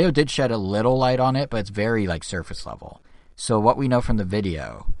the video did shed a little light on it, but it's very surface level. So what we know from the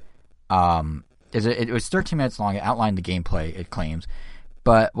video, it was 13 minutes long. It outlined the gameplay, it claims,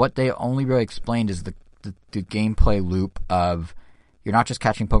 but what they only really explained is the gameplay loop of you're not just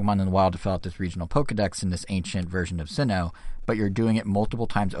catching Pokemon in the wild to fill out this regional Pokedex in this ancient version of Sinnoh, but you're doing it multiple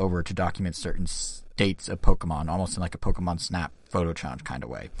times over to document certain states of Pokemon, almost in like a Pokemon Snap photo challenge kind of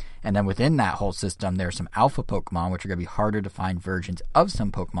way. And then within that whole system, there are some alpha Pokemon, which are going to be harder to find versions of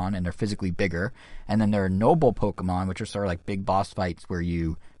some Pokemon, and they're physically bigger. And then there are noble Pokemon, which are sort of like big boss fights where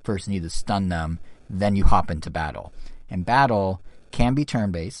you first need to stun them, then you hop into battle. And battle can be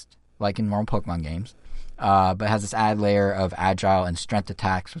turn-based, like in normal Pokemon games, but has this added layer of agile and strength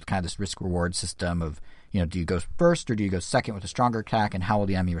attacks with kind of this risk-reward system of, do you go first or do you go second with a stronger attack, and how will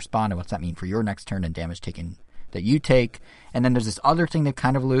the enemy respond, and what's that mean for your next turn and damage taken that you take. And then there's this other thing they've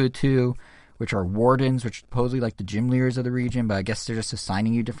kind of alluded to, which are wardens, which are supposedly like the gym leaders of the region, but I guess they're just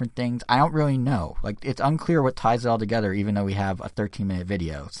assigning you different things. I don't really know. Like, it's unclear what ties it all together, even though we have a 13-minute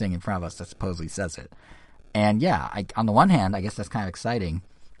video sitting in front of us that supposedly says it. And yeah, on the one hand, I guess that's kind of exciting,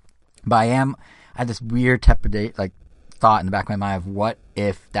 but I had this weird thought in the back of my mind of what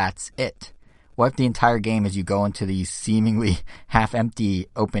if that's it? What if the entire game is you go into these seemingly half-empty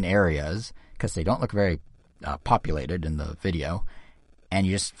open areas, because they don't look very populated in the video, and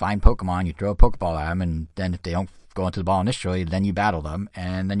you just find Pokemon, you throw a Pokeball at them, and then if they don't go into the ball initially, then you battle them,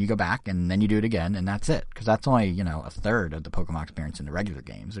 and then you go back, and then you do it again, and that's it. Because that's only, a third of the Pokemon experience in the regular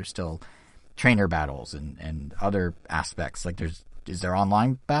games. There's still trainer battles and other aspects. Like, is there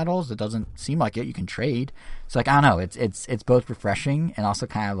online battles? It doesn't seem like it. You can trade. So, like, I don't know. It's both refreshing and also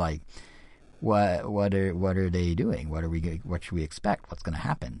kind of like, what are they doing? What should we expect? What's going to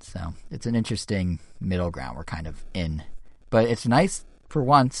happen? So it's an interesting middle ground we're kind of in. But it's nice for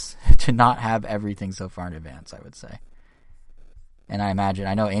once to not have everything so far in advance, I would say. And I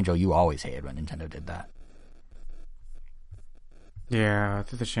know, Angel, you always hated when Nintendo did that. Yeah,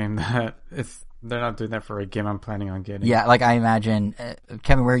 it's just a shame that they're not doing that for a game I'm planning on getting. Yeah, like I imagine,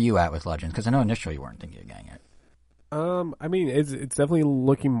 Kevin, where are you at with Legends? Because I know initially you weren't thinking of getting it. I mean, it's definitely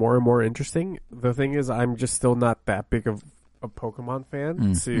looking more and more interesting. The thing is, I'm just still not that big of a Pokemon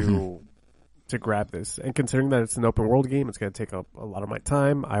fan to grab this. And considering that it's an open world game, it's going to take up a lot of my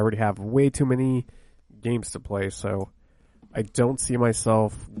time. I already have way too many games to play, so I don't see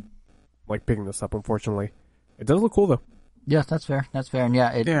myself picking this up. Unfortunately, it does look cool though. Yeah, that's fair.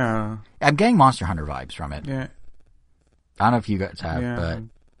 And I'm getting Monster Hunter vibes from it. Yeah, I don't know if you guys have, but and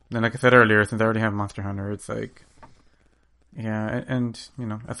like I said earlier, since I already have Monster Hunter, it's like. Yeah, and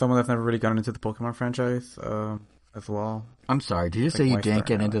as someone that's never really gotten into the Pokemon franchise, as well. I'm sorry, did you say you didn't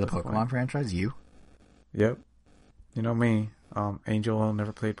get into the Pokemon franchise? You? Yep. You know me. Angel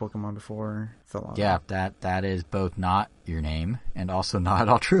never played Pokemon before. So yeah, that is both not your name and also not at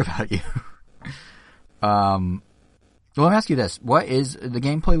all true about you. Well, let me ask you this. What is the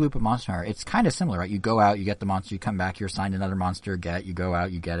gameplay loop of Monster Hunter? It's kind of similar, right? You go out, you get the monster, you come back, you're assigned another monster, you go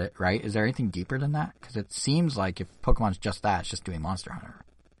out, you get it, right? Is there anything deeper than that? Because it seems like if Pokemon's just that, it's just doing Monster Hunter.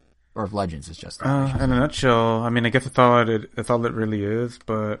 Or if Legends is just that. In a nutshell, I mean, I guess that's all it really is,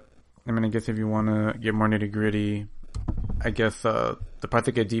 but, I mean, I guess if you want to get more nitty gritty, I guess, the parts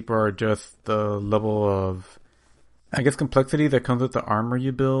that get deeper are just the level of, I guess, complexity that comes with the armor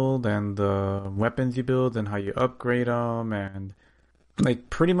you build and the weapons you build and how you upgrade them and,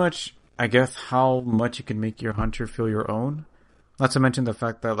 pretty much, I guess, how much you can make your hunter feel your own. Not to mention the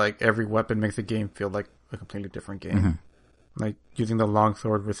fact that, every weapon makes the game feel like a completely different game. Mm-hmm. Using the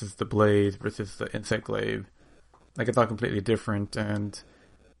longsword versus the blade versus the insect glaive. It's all completely different and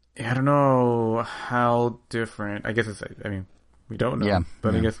I don't know how different. I guess we don't know. Yeah.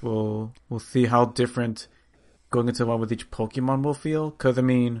 But I guess we'll see how different going into one with each Pokemon will feel. Because,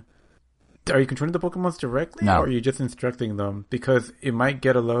 are you controlling the Pokemons directly? No. Or are you just instructing them? Because it might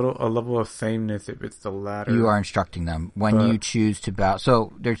get a level of sameness if it's the latter. You are instructing them when you choose to battle.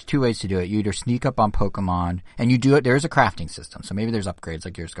 So there's two ways to do it. You either sneak up on Pokemon, and you do it. There's a crafting system. So maybe there's upgrades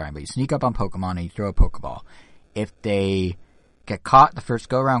like you're describing, but you sneak up on Pokemon and you throw a Pokeball. If they get caught the first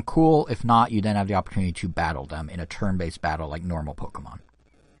go around, cool. If not, you then have the opportunity to battle them in a turn-based battle like normal Pokemon.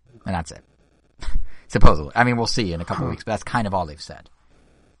 And that's it. Supposedly. I mean, we'll see in a couple of weeks, but that's kind of all they've said.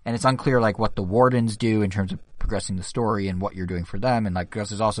 And it's unclear, what the wardens do in terms of progressing the story and what you're doing for them. And, because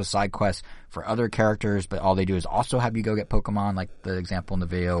there's also side quests for other characters, but all they do is also have you go get Pokemon. Like, the example in the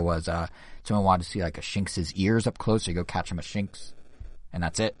video was, someone wanted to see, a Shinx's ears up close, so you go catch him a Shinx. And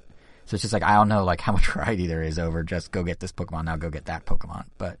that's it. So it's just I don't know, how much variety there is over just go get this Pokemon, now go get that Pokemon.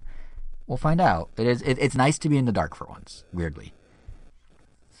 But we'll find out. It's nice to be in the dark for once, weirdly.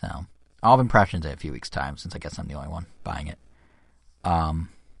 So I'll have impressions in a few weeks' time, since I guess I'm the only one buying it. And,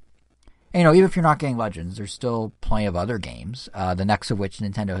 even if you're not getting Legends, there's still plenty of other games. The next of which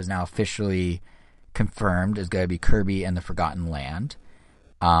Nintendo has now officially confirmed is going to be Kirby and the Forgotten Land,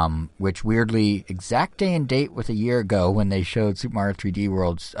 which weirdly, exact day and date with a year ago when they showed Super Mario 3D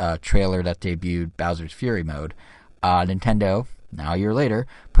World's trailer that debuted Bowser's Fury mode, Nintendo, now a year later,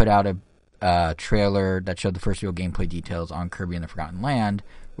 put out a trailer that showed the first real gameplay details on Kirby and the Forgotten Land,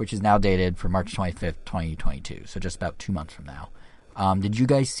 which is now dated for March 25th, 2022, so just about 2 months from now. Did you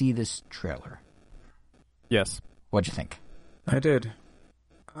guys see this trailer? Yes. What'd you think? I did.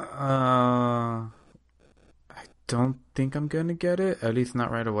 I don't think I'm gonna get it, at least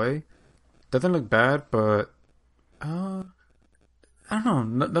not right away. Doesn't look bad, but I don't know.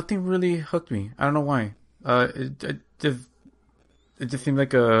 Nothing really hooked me. I don't know why. It just seemed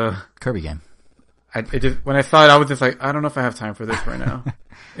like a Kirby game. When I saw it, I was just like, I don't know if I have time for this right now.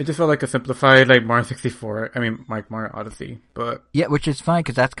 It just felt like a simplified, like Mario 64. I mean, like Mario Odyssey, but yeah, which is funny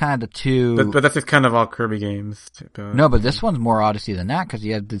because that's kind of the two. But that's just kind of all Kirby games. No, but this one's more Odyssey than that because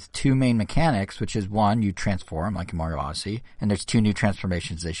you have these two main mechanics, which is one, you transform like in Mario Odyssey, and there's two new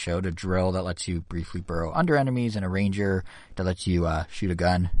transformations they showed: a drill that lets you briefly burrow under enemies, and a ranger that lets you shoot a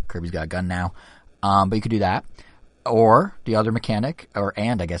gun. Kirby's got a gun now, but you could do that. Or the other mechanic,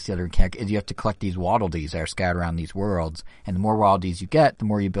 and I guess the other mechanic is you have to collect these Waddle Dees that are scattered around these worlds, and the more Waddle Dees you get, the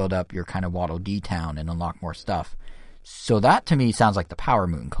more you build up your kind of Waddle Dee town and unlock more stuff. So that to me sounds like the Power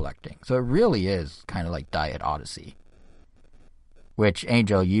Moon collecting. So it really is kind of like Diet Odyssey. Which,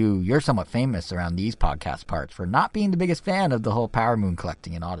 Angel, you're somewhat famous around these podcast parts for not being the biggest fan of the whole Power Moon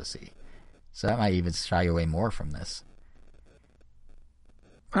collecting in Odyssey. So that might even shy away more from this.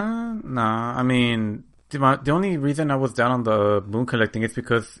 Nah, I mean, the only reason I was down on the moon collecting is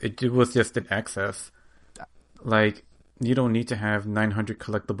because it was just an excess. Like, you don't need to have 900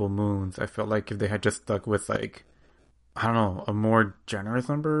 collectible moons. I felt like if they had just stuck with, like, I don't know, a more generous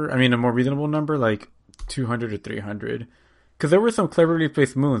number, I mean, a more reasonable number, like 200 or 300. Because there were some cleverly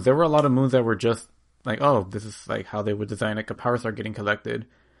placed moons. There were a lot of moons that were just like, oh, this is like how they would design like a power star getting collected.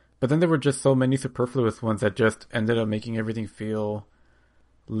 But then there were just so many superfluous ones that just ended up making everything feel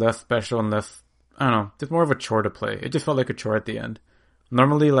less special and less, I don't know, just more of a chore to play. It just felt like a chore at the end.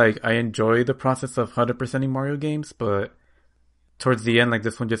 Normally, like, I enjoy the process of 100%ing Mario games, but towards the end, like,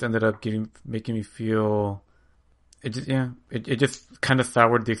 this one just ended up making me feel, it just kind of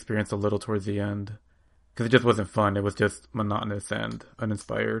soured the experience a little towards the end. Because it just wasn't fun. It was just monotonous and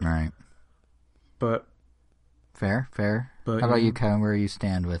uninspired. Right. But Fair. But, how about you, Kevin? Where you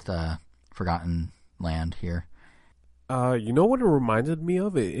stand with Forgotten Land here? You know what it reminded me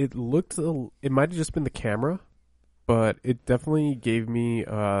of? It looked, it might have just been the camera, but it definitely gave me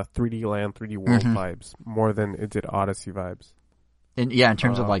 3D Land, 3D World vibes more than it did Odyssey vibes. In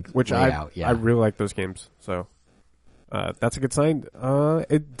terms of like which layout, I really like those games, so that's a good sign.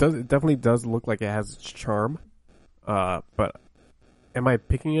 It definitely does look like it has its charm, but am I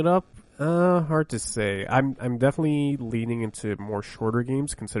picking it up? Hard to say. I'm definitely leaning into more shorter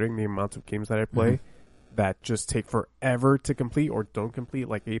games, considering the amount of games that I play that just take forever to complete or don't complete,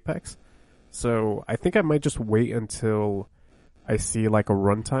 like Apex. So I think I might just wait until I see like a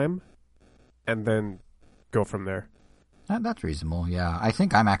runtime, and then go from there. That's reasonable. Yeah, I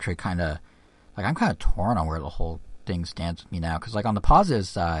think I'm actually kind of torn on where the whole thing stands with me now. Because like on the positive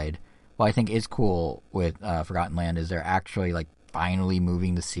side, what I think is cool with Forgotten Land is they're actually like finally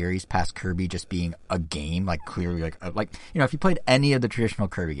moving the series past Kirby just being a game, like clearly like if you played any of the traditional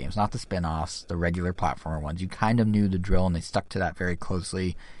Kirby games, not the spin-offs, the regular platformer ones, you kind of knew the drill and they stuck to that very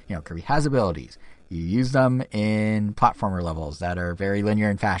closely. Kirby has abilities. You use them in platformer levels that are very linear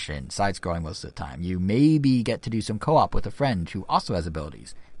in fashion, side-scrolling most of the time. You maybe get to do some co-op with a friend who also has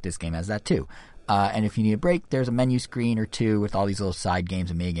abilities. This game has that too. And if you need a break, there's a menu screen or two with all these little side games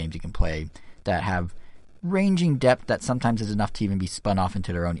and mini games you can play that have ranging depth that sometimes is enough to even be spun off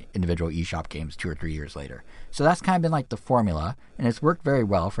into their own individual eShop games 2 or 3 years later. So that's kind of been like the formula, and it's worked very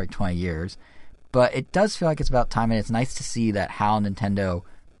well for like 20 years. But it does feel like it's about time, and it's nice to see that how Nintendo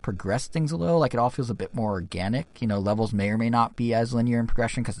progressed things a little. Like it all feels a bit more organic. Levels may or may not be as linear in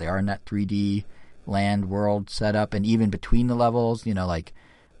progression because they are in that 3D land world setup, and even between the levels,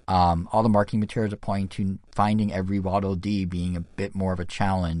 all the marketing materials are pointing to finding every Waddle Dee being a bit more of a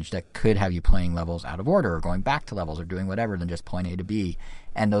challenge that could have you playing levels out of order or going back to levels or doing whatever than just point A to B.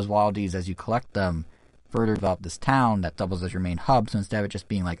 And those Waddle Dees, as you collect them, further develop this town that doubles as your main hub. So instead of it just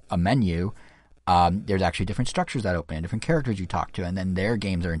being like a menu, there's actually different structures that open and different characters you talk to, and then their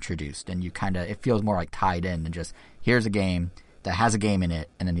games are introduced. And it feels more like tied in than just, here's a game that has a game in it,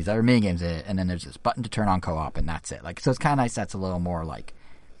 and then these other mini games in it, and then there's this button to turn on co-op, and that's it. Like, so it's kind of nice that's a little more like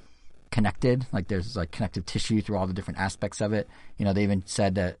connected, like there's like connective tissue through all the different aspects of it. They even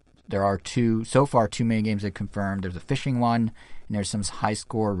said that there are two mini games they confirmed. There's a fishing one, and and there's some high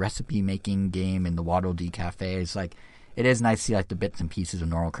score recipe making game in the Waddle Dee Cafe. It's like, it is nice to see like the bits and pieces of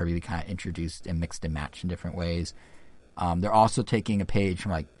normal Kirby be kind of introduced and mixed and matched in different ways. They're also taking a page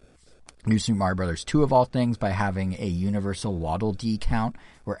from like New Super Mario Bros. 2 of all things by having a universal Waddle Dee count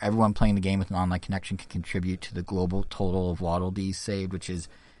where everyone playing the game with an online connection can contribute to the global total of Waddle Dees saved, which is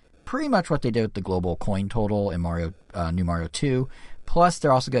pretty much what they did with the global coin total in New Mario 2. Plus,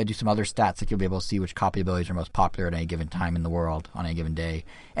 they're also going to do some other stats, like you'll be able to see which copy abilities are most popular at any given time in the world on any given day.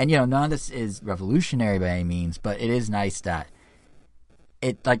 And, none of this is revolutionary by any means, but it is nice that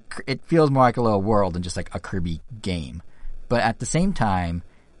it feels more like a little world than just like a Kirby game. But at the same time,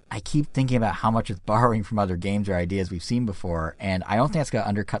 I keep thinking about how much it's borrowing from other games or ideas we've seen before, and I don't think it's going to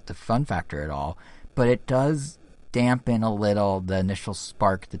undercut the fun factor at all, but it does dampen a little the initial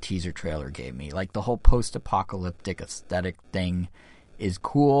spark the teaser trailer gave me. Like, the whole post-apocalyptic aesthetic thing is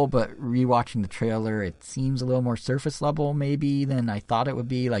cool, but rewatching the trailer, it seems a little more surface level maybe than I thought it would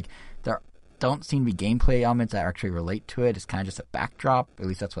be. Like, there don't seem to be gameplay elements that actually relate to it. It's kind of just a backdrop. At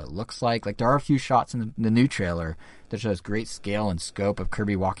least that's what it looks like. Like, there are a few shots in the new trailer that shows great scale and scope of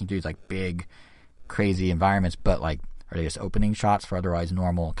Kirby walking through these like big, crazy environments, but like, are they just opening shots for otherwise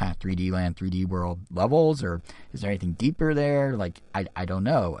normal kind of 3D land, 3D world levels, or is there anything deeper there? Like, I don't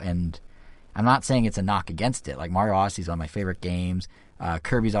know. And I'm not saying it's a knock against it. Like, Mario Odyssey is one of my favorite games.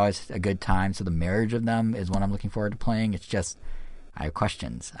 Kirby's always a good time, so the marriage of them is one I'm looking forward to playing. It's just, I have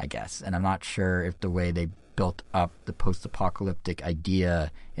questions, I guess, and I'm not sure if the way they built up the post-apocalyptic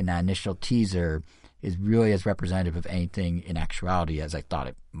idea in that initial teaser is really as representative of anything in actuality as I thought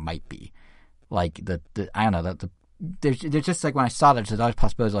it might be. Like, I don't know, there's just like, when I saw that, there's always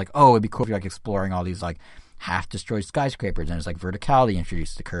possibilities like, oh, it'd be cool if you're like exploring all these like half-destroyed skyscrapers, and there's like verticality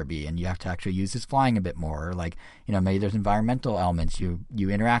introduced to Kirby, and you have to actually use his flying a bit more. Or like, maybe there's environmental elements you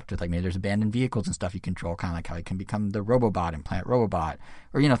interact with, like maybe there's abandoned vehicles and stuff you control, kind of like how you can become the Robobot in Planet Robobot,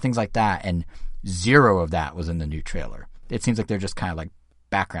 or things like that. And zero of that was in the new trailer. It seems like they're just kind of like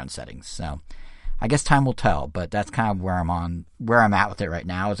background settings. So I guess time will tell, but that's kind of where I'm at with it right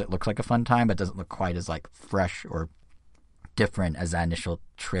now. Is it looks like a fun time, but it doesn't look quite as like fresh or different as that initial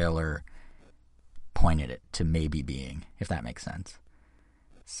trailer pointed it to maybe being, if that makes sense.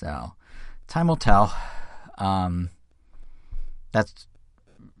 So time will tell. That's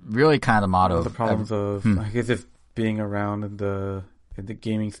really kind of the motto. The problems of I guess if being around in the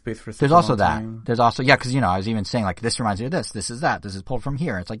gaming space for such there's a also long that. time. There's also because I was even saying like this reminds me of this is that, this is pulled from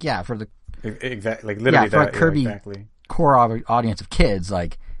here. It's like for the exactly, like literally for that. a Kirby exactly. core audience of kids,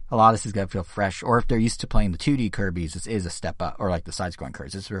 like a lot of this is gonna feel fresh. Or if they're used to playing the 2D Kirby's, this is a step up, or like the side-scrolling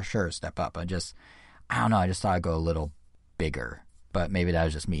Kirby's, it's for sure a step up. I don't know. I just thought I'd go a little bigger, but maybe that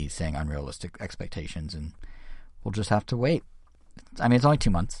was just me saying unrealistic expectations, and we'll just have to wait. I mean, it's only 2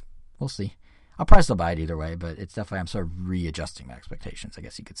 months. We'll see. I'll probably still buy it either way, but it's definitely, I'm sort of readjusting my expectations, I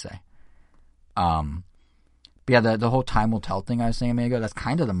guess you could say. But yeah, the whole time will tell thing I was saying a minute ago, that's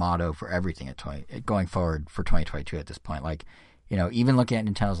kind of the motto for everything going forward for 2022 at this point. Like, even looking at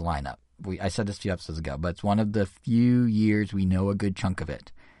Nintendo's lineup, I said this a few episodes ago, but it's one of the few years we know a good chunk of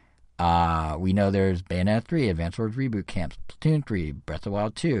it. We know there's Bayonetta 3, Advance Wars Reboot Camp, Splatoon 3, Breath of the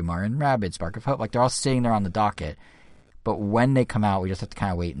Wild 2, Mario & Rabbids, Spark of Hope. Like, they're all sitting there on the docket. But when they come out, we just have to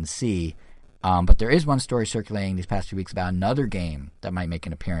kind of wait and see. But there is one story circulating these past few weeks about another game that might make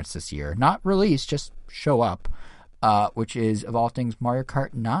an appearance this year. Not release, just show up. Which is, of all things, Mario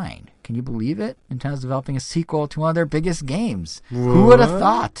Kart 9. Can you believe it? Nintendo's developing a sequel to one of their biggest games. What? Who would have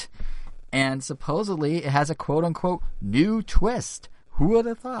thought? And supposedly, it has a quote-unquote new twist. Who would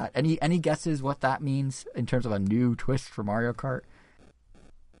have thought? Any guesses what that means in terms of a new twist for Mario Kart?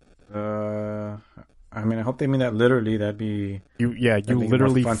 I mean, I hope they mean that literally. That'd be you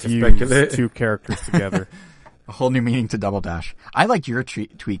literally fun to fuse speculate. two characters together. A whole new meaning to Double Dash. I liked your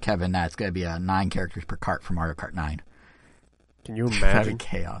tweet, Kevin, that it's going to be 9 characters per cart for Mario Kart 9. Can you That'd imagine? be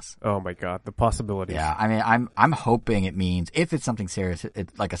chaos. Oh my god, the possibilities. Yeah, I mean, I'm hoping it means, if it's something serious,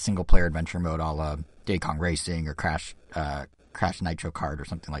 it's like a single player adventure mode, a la Diddy Kong Racing or Crash Nitro Kart or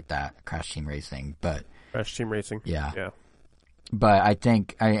something like that. Crash Team Racing, but Crash Team Racing. Yeah. But I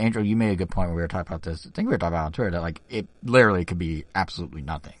think, Angel, you made a good point when we were talking about this. I think we were talking about it on Twitter that like it literally could be absolutely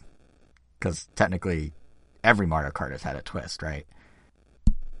nothing, because technically every Mario Kart has had a twist, right?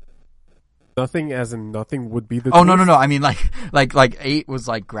 Nothing, as in nothing, would be the. Oh twist? no! I mean, like 8 was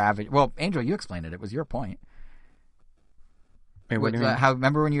like gravity. Well, Angel, you explained it. It was your point. Wait, what do you mean?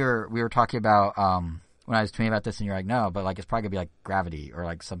 Remember when we were talking about when I was tweeting about this, and you're like, no, but like it's probably gonna be like gravity or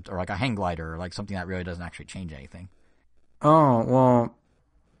like a hang glider or like something that really doesn't actually change anything. Oh, well,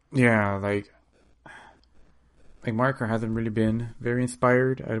 yeah, like Mario Kart hasn't really been very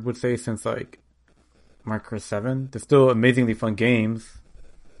inspired, I would say, since like Mario Kart 7. They're still amazingly fun games.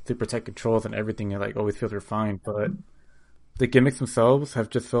 Super tight controls and everything. It like always feels refined, but the gimmicks themselves have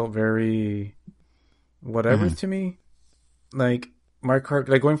just felt very whatever's to me. Like Mario Kart,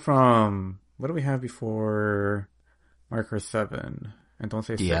 like going from what do we have before Mario Kart 7? And don't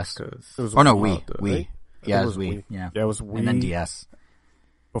say DS. 6 because It was Wii. Wii. Wii. Yeah, it was Wii. Wii. Yeah. Yeah, it was Wii. And then DS.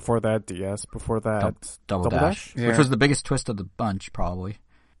 Before that, DS. Before that, Double Dash. Yeah. Which was the biggest twist of the bunch, probably.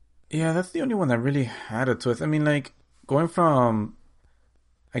 yeah, that's the only one that really had a twist. I mean, like going from,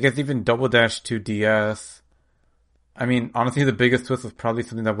 I guess even Double Dash to DS. I mean, honestly, the biggest twist was probably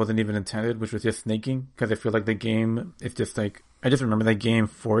something that wasn't even intended, which was just snaking. Because I feel like the game is just like, I just remember that game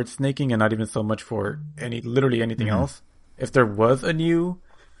for its snaking and not even so much for literally anything else. If there was a new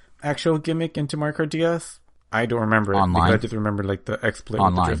actual gimmick into Mario Kart DS, I don't remember it. Online? Because I just remember like the exploit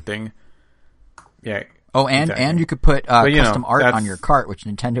with the drifting. Yeah. Oh, and exactly. and you could put But, you custom know, art that's- on your cart, which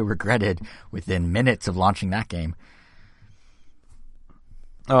Nintendo regretted within minutes of launching that game.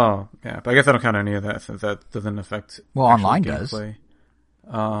 Oh, yeah. But I guess I don't count any of that since that doesn't affect Well, actual online does. gameplay.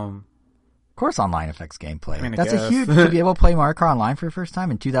 Of course, online affects gameplay. I mean, I That's a guess. huge to be able to play Mario Kart online for the first time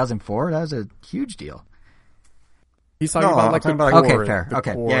in 2004. That was a huge deal. He's talking No, about I'm like the talking about, like, core, Okay, fair. the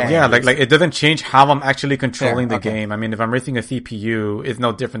Okay. core. Yeah, Yeah, like it doesn't change how I'm actually controlling Fair, the okay. game. I mean, if I'm racing a CPU, it's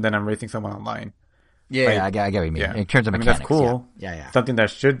no different than I'm racing someone online. Yeah, Like, I get what you mean. yeah. In terms of I mean, mechanics, that's cool. Yeah. Something that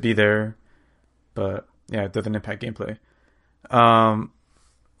should be there, but yeah, it doesn't impact gameplay.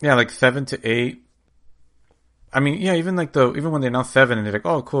 Yeah, like 7 to 8. I mean, yeah, even when they announced 7 and they're like,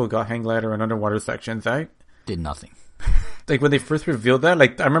 oh, cool, got hang glider and underwater sections. Did nothing. Like when they first revealed that,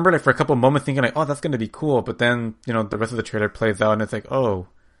 like I remember like for a couple of moments thinking like, oh, that's gonna be cool, but then the rest of the trailer plays out and it's like, oh,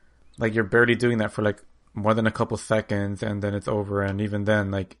 like you're barely doing that for like more than a couple seconds and then it's over, and even then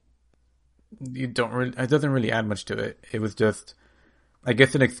like it doesn't really add much to it. It was just, I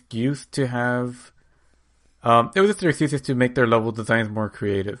guess, an excuse to have. It was just an excuse to make their level designs more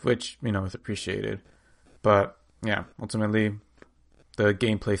creative, which is appreciated. But yeah, ultimately, the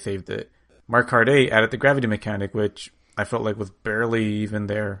gameplay saved it. Mario Kart 8 added the gravity mechanic, which I felt like was barely even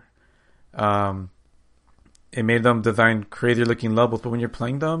there. It made them design crazier looking levels, but when you're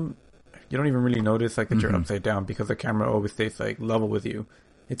playing them, you don't even really notice like that you're upside down because the camera always stays like level with you.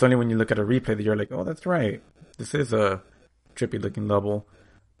 It's only when you look at a replay that you're like, oh, that's right. This is a trippy looking level.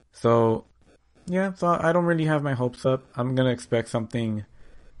 So yeah, so I don't really have my hopes up. I'm gonna expect something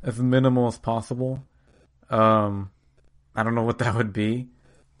as minimal as possible. I don't know what that would be,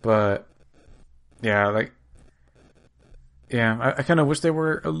 but yeah, I kind of wish they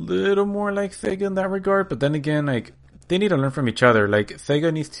were a little more like Sega in that regard. But then again, like they need to learn from each other. Like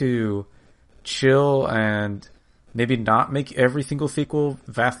Sega needs to chill and maybe not make every single sequel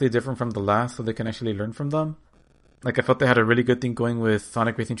vastly different from the last, so they can actually learn from them. Like I felt they had a really good thing going with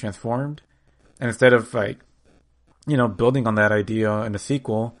Sonic Racing Transformed, and instead of like building on that idea in a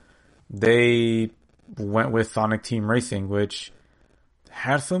sequel, they went with Sonic Team Racing, which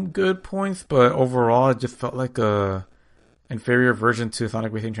had some good points, but overall it just felt like a inferior version to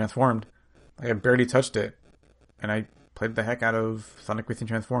Sonic Racing Transformed. Like I barely touched it, and I played the heck out of Sonic Racing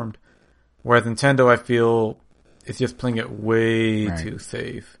Transformed. Whereas Nintendo, I feel, is just playing it way too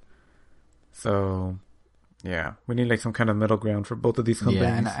safe. So yeah, we need like some kind of middle ground for both of these companies.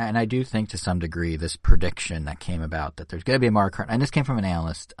 Yeah, and I do think to some degree this prediction that came about that there's going to be a Mario Kart, and this came from an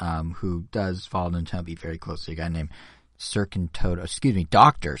analyst who does follow Nintendo Beat very closely, a guy named Dr.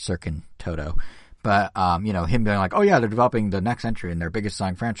 Sirkin Toto. But, him being like, oh yeah, they're developing the next entry in their biggest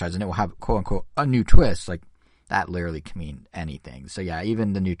selling franchise and it will have, quote unquote, a new twist. Like, that literally can mean anything. So yeah,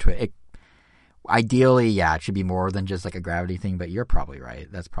 even the new twist, ideally, yeah, it should be more than just like a gravity thing, but you're probably right.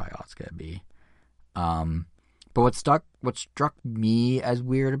 That's probably all it's going to be. But what struck me as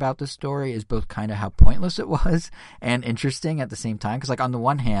weird about this story is both kind of how pointless it was and interesting at the same time. Because, like, on the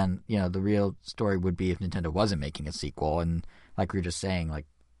one hand, the real story would be if Nintendo wasn't making a sequel, and like we were just saying, like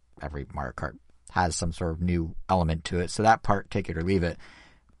every Mario Kart has some sort of new element to it. So that part, take it or leave it.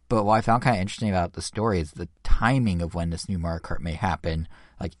 But what I found kind of interesting about the story is the timing of when this new Mario Kart may happen.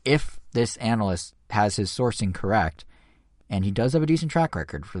 Like, if this analyst has his sourcing correct, and he does have a decent track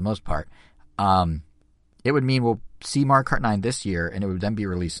record for the most part, it would mean we'll see Mario Kart 9 this year, and it would then be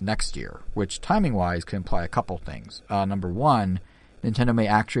released next year, which timing-wise could imply a couple things. Number one, Nintendo may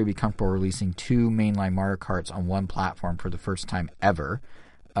actually be comfortable releasing 2 mainline Mario Karts on one platform for the first time ever.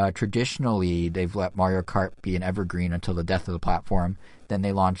 Traditionally, they've let Mario Kart be an evergreen until the death of the platform. Then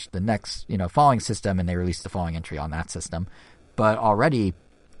they launched the next, following system, and they released the following entry on that system. But already,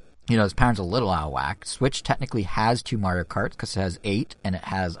 this pattern's a little out of whack. Switch technically has 2 Mario Karts because it has 8 and it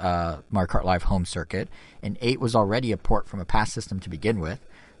has Mario Kart Live Home Circuit. And 8 was already a port from a past system to begin with.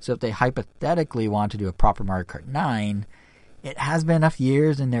 So if they hypothetically want to do a proper Mario Kart 9, it has been enough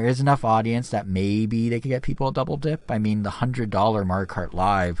years and there is enough audience that maybe they could get people a double dip. I mean, the $100 Mario Kart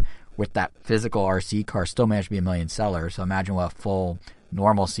Live with that physical RC car still managed to be a million seller. So imagine what a full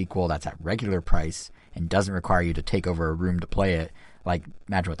normal sequel that's at regular price and doesn't require you to take over a room to play it. Like,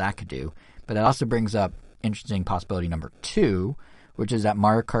 imagine what that could do. But it also brings up interesting possibility number 2, which is that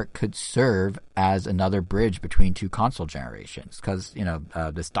Mario Kart could serve as another bridge between 2 console generations. Because,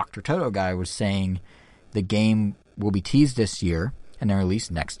 this Dr. Toto guy was saying the game will be teased this year and then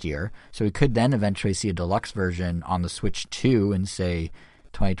released next year. So we could then eventually see a deluxe version on the Switch 2 in, say,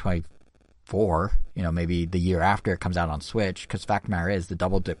 2024, maybe the year after it comes out on Switch. Because fact of the matter is, the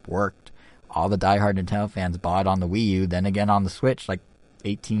double dip worked. All the diehard Nintendo fans bought on the Wii U, then again on the Switch, like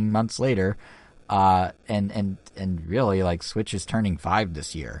 18 months later. And really, like, Switch is turning 5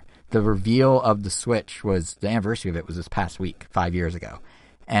 this year. The reveal of the Switch the anniversary of it was this past week, 5 years ago.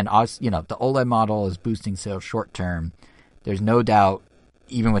 And, the OLED model is boosting sales short term. There's no doubt,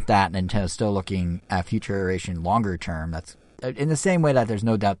 even with that, Nintendo's still looking at future iteration longer term. That's in the same way that there's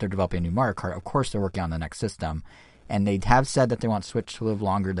no doubt they're developing a new Mario Kart. Of course, they're working on the next system. And they have said that they want Switch to live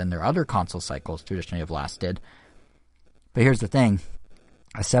longer than their other console cycles traditionally have lasted. But here's the thing.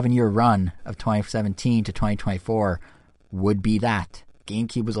 A 7-year run of 2017 to 2024 would be that.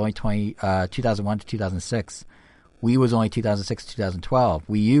 GameCube was only 2001 to 2006. Wii was only 2006 to 2012.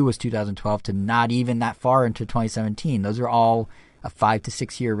 Wii U was 2012 to not even that far into 2017. Those are all a 5 to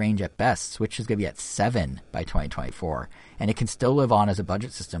 6 year range at best. Switch is going to be at 7 by 2024. And it can still live on as a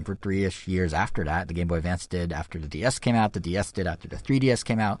budget system for 3-ish years after that. The Game Boy Advance did after the DS came out. The DS did after the 3DS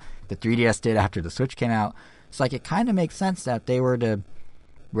came out. The 3DS did after the Switch came out. So, like, it kind of makes sense that they were to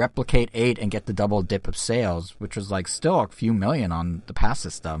replicate 8 and get the double dip of sales, which was, like, still a few million on the past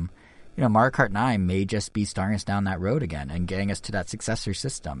system. Mario Kart 9 may just be starting us down that road again and getting us to that successor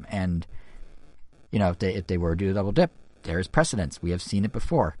system. And, if they were to do a double dip, there's precedence. We have seen it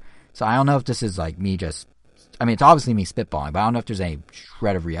before. So I don't know if this is like me it's obviously me spitballing, but I don't know if there's any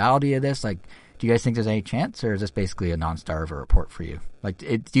shred of reality of this. Like, do you guys think there's any chance, or is this basically a non-star of a report for you? Like,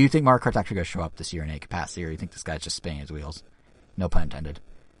 do you think Mario Kart's actually going to show up this year in any capacity, or do you think this guy's just spinning his wheels? No pun intended.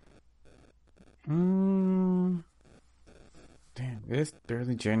 Damn, it's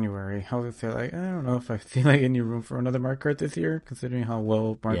barely January. How would I say, I don't know if I see any room for another Mario Kart this year, considering how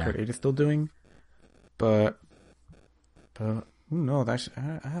well Mario Kart 8 is still doing. But who knows?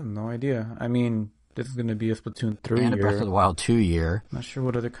 I have no idea. I mean, this is going to be a Splatoon 3 and a Breath of the Wild 2 year. Not sure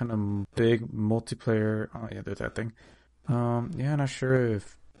what other kind of big multiplayer. Oh yeah, there's that thing. Not sure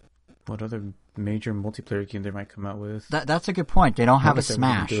what other major multiplayer game they might come out with. That's a good point. They don't have a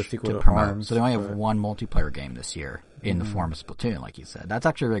Smash to promote, Arms, so they only have one multiplayer game this year in the form of Splatoon, like you said. That's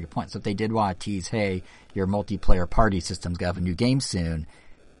actually a really good point. So if they did want to tease, hey, your multiplayer party system's going to have a new game soon,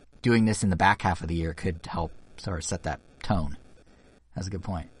 doing this in the back half of the year could help sort of set that tone. That's a good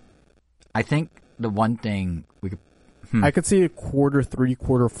point. I think the one thing we could... I could see a quarter 3,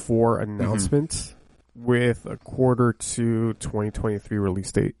 quarter 4 announcement with a quarter 2 2023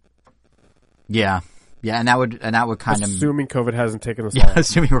 release date. Yeah, and that would kind of, assuming COVID hasn't taken us all.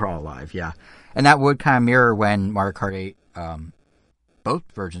 Assuming we're all alive, yeah, and that would kind of mirror when Mario Kart 8, both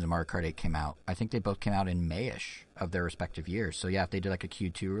versions of Mario Kart 8 came out. I think they both came out in May-ish of their respective years. So yeah, if they did like a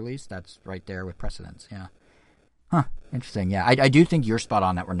Q2 release, that's right there with precedence. Yeah, interesting. Yeah, I do think you're spot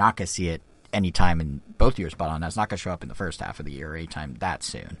on that we're not going to see it anytime, and both of you are spot on that it's not going to show up in the first half of the year or anytime that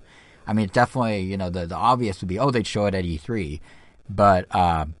soon. I mean, definitely, the obvious would be, they'd show it at E3, but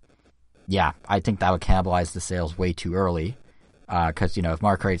yeah, I think that would cannibalize the sales way too early. Because, if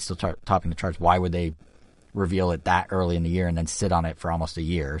Mario Kart 8 is still topping the charts, why would they reveal it that early in the year and then sit on it for almost a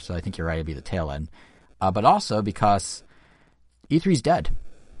year? So I think you're right, it'd be the tail end. But also because E3's dead.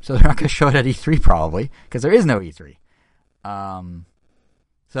 So they're not going to show it at E3 probably, because there is no E3.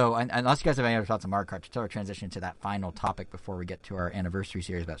 So unless you guys have any other thoughts on Mario Kart, to sort of transition to that final topic before we get to our anniversary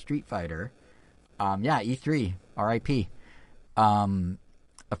series about Street Fighter. E3, RIP.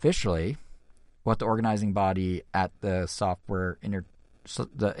 Officially, what the organizing body at the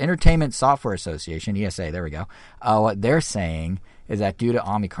the Entertainment Software Association, ESA, there we go, what they're saying is that due to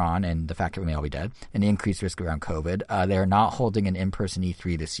Omicron and the fact that we may all be dead and the increased risk around COVID, they're not holding an in-person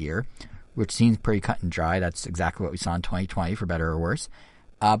E3 this year, which seems pretty cut and dry. That's exactly what we saw in 2020, for better or worse.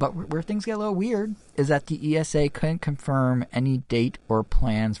 But where things get a little weird is that the ESA couldn't confirm any date or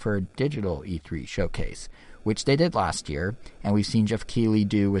plans for a digital E3 showcase, which they did last year, and we've seen Jeff Keighley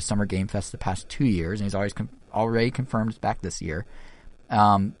do with Summer Game Fest the past 2 years, and he's already confirmed it's back this year.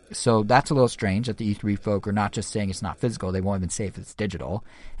 So that's a little strange that the E3 folk are not just saying it's not physical, they won't even say if it's digital.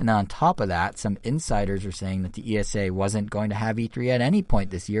 And then on top of that, some insiders are saying that the ESA wasn't going to have E3 at any point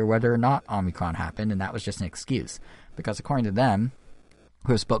this year, whether or not Omicron happened, and that was just an excuse. Because according to them,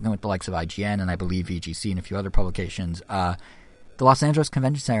 who have spoken with the likes of IGN and I believe VGC and a few other publications, the Los Angeles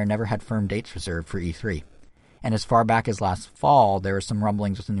Convention Center never had firm dates reserved for E3. And as far back as last fall, there were some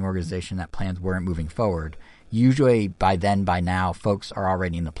rumblings within the organization that plans weren't moving forward. Usually by now, folks are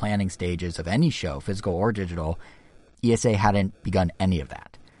already in the planning stages of any show, physical or digital. ESA hadn't begun any of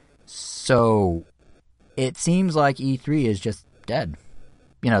that. So it seems like E3 is just dead.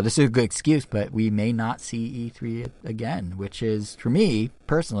 This is a good excuse, but we may not see E3 again, which is, for me,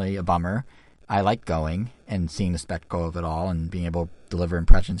 personally, a bummer. I like going and seeing the spectacle of it all and being able to deliver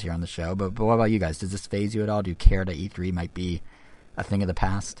impressions here on the show. But what about you guys? Does this faze you at all? Do you care that E3 might be a thing of the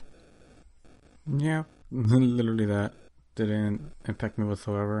past? Yeah. Literally that didn't impact me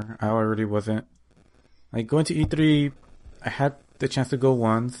whatsoever. I already wasn't going to E3. I had the chance to go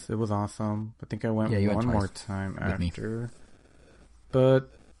once. It was awesome. I think I went one more time after. But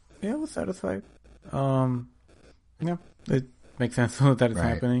yeah, I was satisfied. Yeah, it makes sense that it's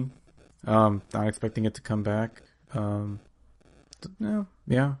happening. Not expecting it to come back. Yeah.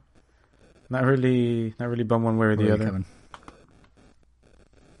 Not really bummed one way or the other. Kevin?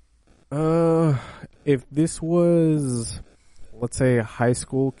 If this was, let's say, high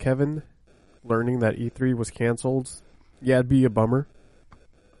school Kevin learning that E3 was canceled, yeah, it'd be a bummer.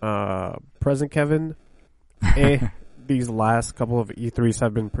 Present Kevin, these last couple of E3s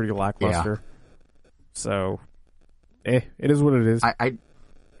have been pretty lackluster. Yeah. So, it is what it is.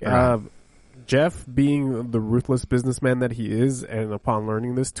 Jeff, being the ruthless businessman that he is, and upon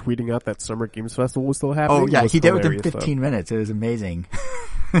learning this, tweeting out that Summer Games Festival was still happening. Oh yeah, he did it within 15 minutes. It was amazing.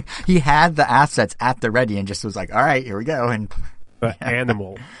 He had the assets at the ready and just was like, all right, here we go. And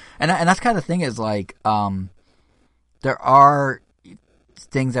animal. And that's kind of the thing is there are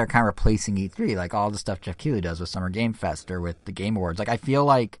things that are kind of replacing E3, like all the stuff Jeff Keighley does with Summer Game Fest or with the Game Awards. Like, I feel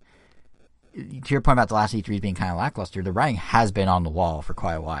like, to your point about the last E3 being kind of lackluster, the writing has been on the wall for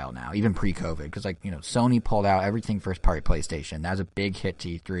quite a while now, even pre-COVID. Because, Sony pulled out everything first-party PlayStation. That was a big hit to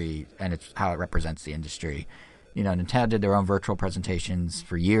E3, and it's how it represents the industry. Nintendo did their own virtual presentations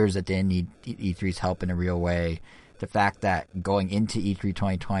for years that didn't need E3's help in a real way. The fact that going into E3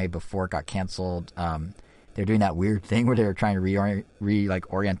 2020 before it got canceled, they're doing that weird thing where they were trying to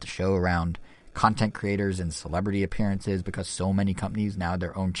orient the show around content creators and celebrity appearances because so many companies now have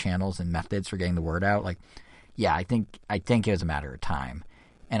their own channels and methods for getting the word out. I think it was a matter of time.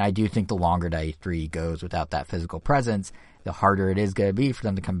 And I do think the longer that E3 goes without that physical presence, the harder it is going to be for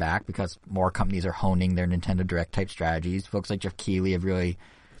them to come back because more companies are honing their Nintendo Direct type strategies. Folks like Jeff Keighley have really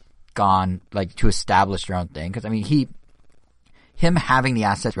gone to establish their own thing. Because, him having the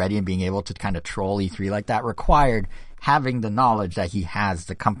assets ready and being able to kind of troll E3 like that required having the knowledge that he has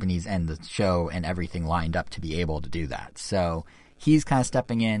the companies and the show and everything lined up to be able to do that. So he's kind of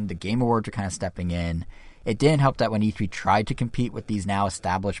stepping in. The Game Awards are kind of stepping in. It didn't help that when E3 tried to compete with these now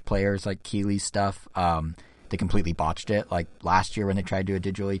established players like Keighley's stuff, they completely botched it. Like last year when they tried to do a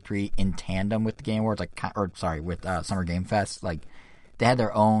digital E3 in tandem with the Game Awards, with Summer Game Fest, they had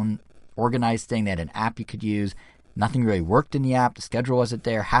their own organized thing. They had an app you could use. Nothing really worked in the app. The schedule wasn't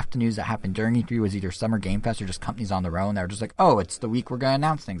there. Half the news that happened during E3 was either Summer Game Fest or just companies on their own that were just like, oh, it's the week we're going to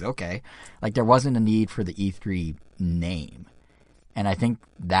announce things. Okay. There wasn't a need for the E3 name. And I think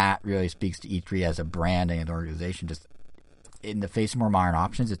that really speaks to E3 as a brand and an organization. Just in the face of more modern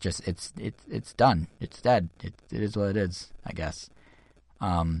options, it's done. It's dead. It is what it is, I guess.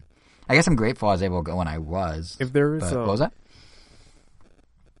 I guess I'm grateful I was able to go when I was. If there is what was that?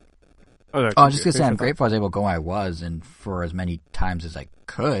 Oh, no, I was just going to say I'm grateful I was able to go when I was and for as many times as I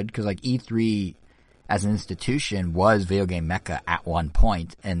could. Because E3 as an institution was video game mecca at one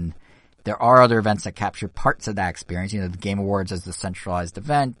point. And there are other events that capture parts of that experience. The Game Awards as the centralized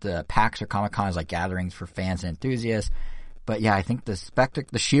event, the PAX or Comic-Con as gatherings for fans and enthusiasts. But yeah, I think the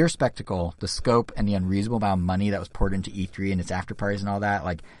sheer spectacle, the scope, and the unreasonable amount of money that was poured into E3 and its after parties and all that,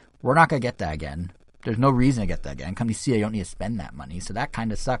 we're not going to get that again. There's no reason to get that again. Companies see you don't need to spend that money. So that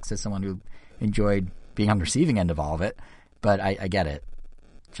kind of sucks as someone who enjoyed being on the receiving end of all of it. But I get it.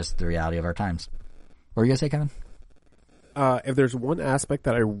 Just the reality of our times. What were you going to say, Kevin? If there's one aspect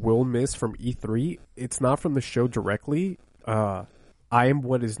that I will miss from E3, it's not from the show directly. I am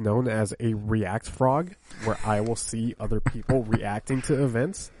what is known as a react frog, where I will see other people reacting to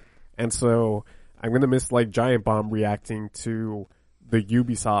events. And so I'm going to miss Giant Bomb reacting to the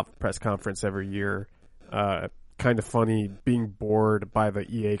Ubisoft press conference every year. Kind of funny being bored by the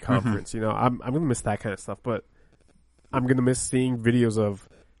EA conference. I'm going to miss that kind of stuff. But I'm gonna miss seeing videos of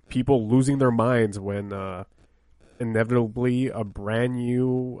people losing their minds when inevitably a brand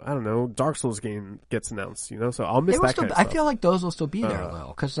new, I don't know, Dark Souls game gets announced. So I'll miss that kind of I stuff. feel like those will still be there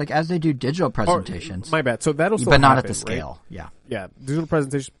though, because like as they do digital presentations, My bad. So that'll still but not happen, at the scale. right? Yeah. Yeah, digital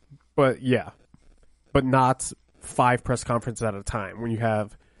presentation, but not 5 press conferences at a time. When you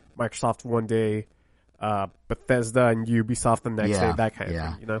have Microsoft one day, Bethesda and Ubisoft the next day, that kind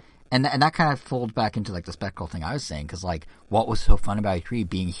of thing. And that kind of folds back into like the spectacle thing I was saying, because like what was so fun about E3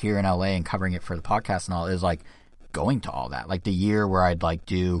 being here in LA and covering it for the podcast and all is like going to all that. Like the year where I'd like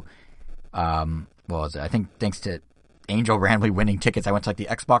do, what was it? I think thanks to Angel randomly winning tickets, I went to like the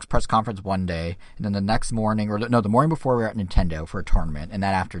Xbox press conference one day, and then the next morning, the morning before we were at Nintendo for a tournament, and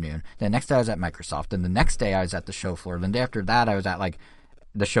that afternoon. Then the next day I was at Microsoft, and the next day I was at the show floor. Then the day after that I was at like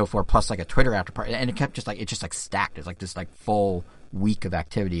the show floor plus like a Twitter after party, and it kept just like stacked. It's like this like full week of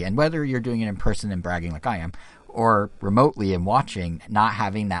activity. And whether you're doing it in person and bragging like I am, or remotely and watching, not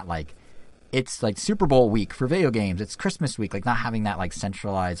having that like, it's like Super Bowl week for video games, it's Christmas week, like not having that like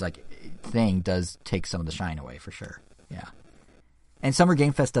centralized like thing does take some of the shine away for sure. Yeah. And Summer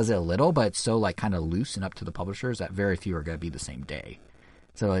Game Fest does it a little, but it's so like kind of loose and up to the publishers that very few are going to be the same day.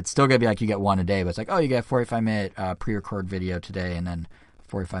 So it's still going to be like you get one a day, but it's like, oh, you get a 45-minute pre-record video today and then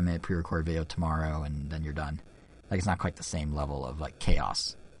 45-minute pre-record video tomorrow, and then you're done. Like it's not quite the same level of like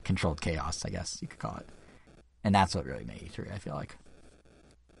chaos, controlled chaos, I guess you could call it. And that's what really made E3, I feel like.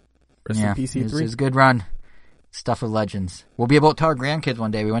 Rest in peace, E3. It was a good run. Stuff of legends. We'll be able to tell our grandkids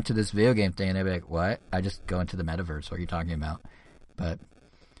one day we went to this video game thing and they'll be like, what? I just go into the metaverse. What are you talking about? But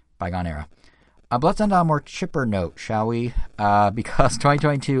bygone era. But let's end on a more chipper note, shall we? Because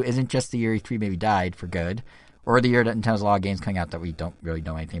 2022 isn't just the year E3 maybe died for good, or the year that Nintendo has a lot of games coming out that we don't really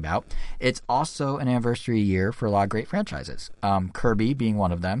know anything about. It's also an anniversary year for a lot of great franchises. Kirby being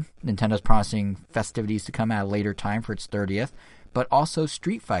one of them. Nintendo's promising festivities to come at a later time for its 30th. But also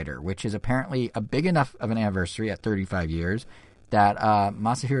Street Fighter, which is apparently a big enough of an anniversary at 35 years that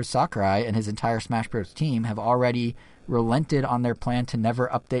Masahiro Sakurai and his entire Smash Bros. Team have already relented on their plan to never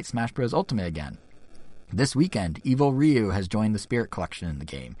update Smash Bros. Ultimate again. This weekend, Evil Ryu has joined the Spirit Collection in the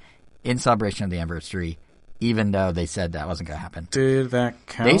game in celebration of the anniversary, even though they said that wasn't going to happen. Did that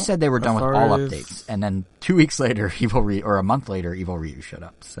count? They said they were done with all updates, and then 2 weeks later, Evil Ryu, or a month later, Evil Ryu showed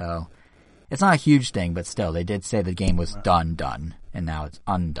up. So it's not a huge thing, but still, they did say the game was done, and now it's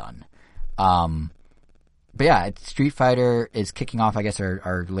undone. But yeah, Street Fighter is kicking off, I guess,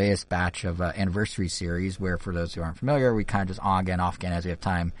 our latest batch of anniversary series, where for those who aren't familiar, we kind of just on again, off again as we have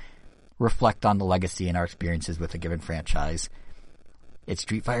time, reflect on the legacy and our experiences with a given franchise. It's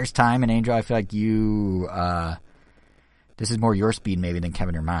Street Fighter's time, and Angel, I feel like you, this is more your speed maybe than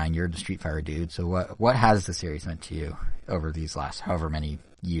Kevin or mine. You're the Street Fighter dude, so what has the series meant to you over these last however many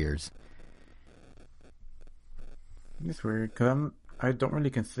years? It's weird, because I don't really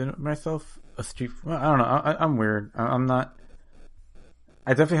consider myself a well, I don't know. I'm weird. I'm not.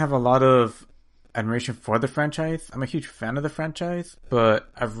 I definitely have a lot of admiration for the franchise. I'm a huge fan of the franchise, but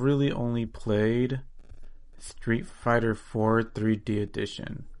I've really only played Street Fighter 4 3D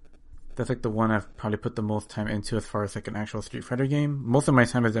Edition. That's like the one I've probably put the most time into as far as like an actual Street Fighter game. Most of my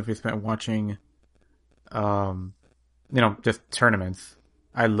time is definitely spent watching, just tournaments.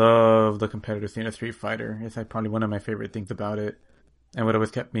 I love the competitive scene of Street Fighter. It's like probably one of my favorite things about it. And what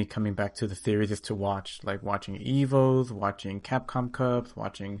always kept me coming back to the series is to watching EVOs, watching Capcom Cups,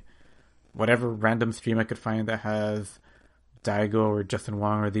 watching whatever random stream I could find that has Daigo or Justin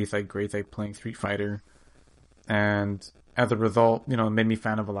Wong or these like greats like playing Street Fighter. And as a result, it made me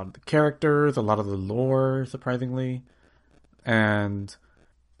fan of a lot of the characters, a lot of the lore, surprisingly. And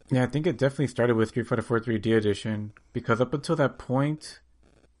yeah, I think it definitely started with Street Fighter 4 3D Edition, because up until that point,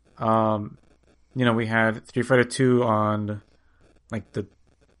 we had Street Fighter 2 on like the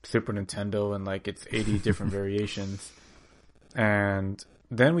Super Nintendo and like its 80 different variations. And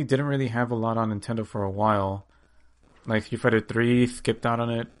then we didn't really have a lot on Nintendo for a while. Like Street Fighter 3 skipped out on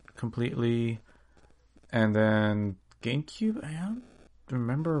it completely. And then GameCube, I don't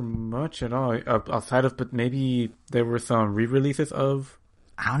remember much at all. Outside of, but maybe there were some re-releases of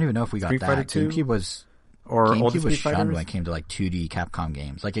I don't even know if we got Street that. Fighter 2? GameCube was Street shunned Fighters? when it came to like 2D Capcom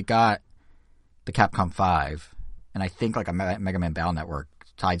games. Like it got the Capcom 5 and I think like a Mega Man Battle Network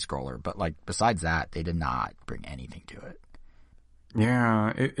side scroller, but like besides that, they did not bring anything to it.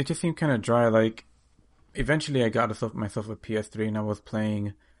 Yeah, it just seemed kind of dry. Like eventually I got myself a PS3 and I was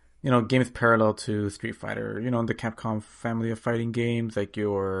playing, games parallel to Street Fighter, the Capcom family of fighting games, like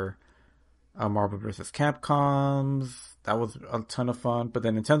your Marvel vs. Capcoms. That was a ton of fun. But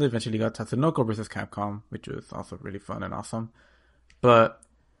then Nintendo eventually got Tatsunoko vs. Capcom, which was also really fun and awesome. But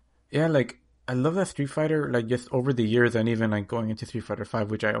yeah, like I love that Street Fighter, like, just over the years, and even, like, going into Street Fighter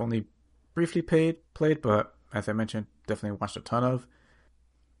 5, which I only briefly played, but as I mentioned, definitely watched a ton of.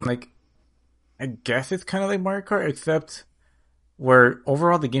 Like, I guess it's kind of like Mario Kart, except where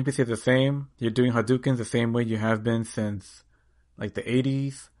overall the gameplay stays the same. You're doing Hadoukens the same way you have been since, like, the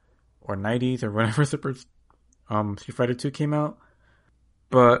 80s or 90s or whenever Street Fighter 2 came out.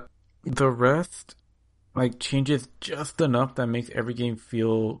 But the rest, like, changes just enough that makes every game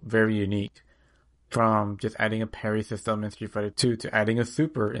feel very unique. From just adding a parry system in Street Fighter 2 to adding a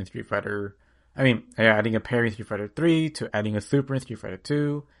super in Street Fighter... adding a parry in Street Fighter 3 to adding a super in Street Fighter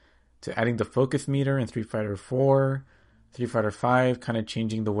 2 to adding the focus meter in Street Fighter 4, Street Fighter 5, kind of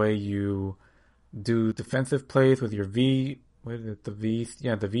changing the way you do defensive plays with your V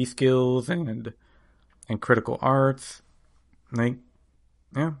skills and critical arts. Like,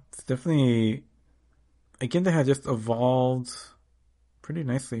 yeah, it's definitely a game that has just evolved pretty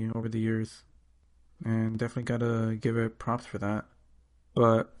nicely over the years. And definitely gotta give it props for that.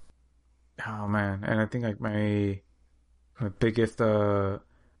 But, oh man, and I think like my biggest, I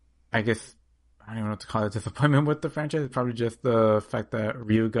guess, I don't even know what to call it, disappointment with the franchise is probably just the fact that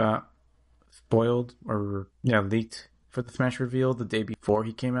Ryu got spoiled or, leaked for the Smash reveal the day before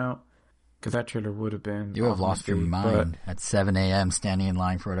he came out. Because that trailer would have been... You would have lost your mind at 7 a.m. standing in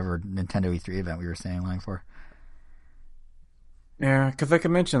line for whatever Nintendo E3 event we were standing in line for. Yeah, because like I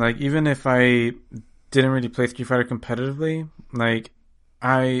mentioned, like, even if I didn't really play Street Fighter competitively, like,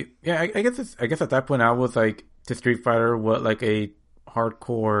 I guess at that point I was like to Street Fighter what like a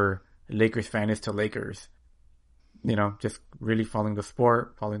hardcore Lakers fan is to Lakers. Just really following the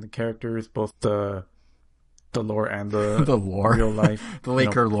sport, following the characters, both the lore and the the lore, real life, the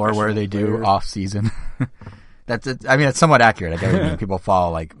Laker lore where they do off season. That's it. I mean, it's somewhat accurate. I get what you mean. People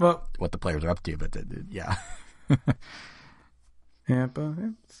follow like what the players are up to, but yeah. Yeah, but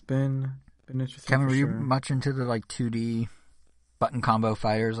it's been interesting. Kevin, were you much into the like 2D button combo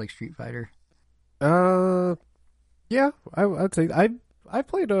fighters like Street Fighter? Yeah, I'd say I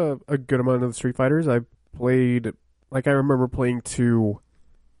played a good amount of the Street Fighters. I played, like, I remember playing 2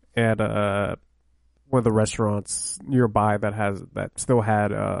 at one of the restaurants nearby that still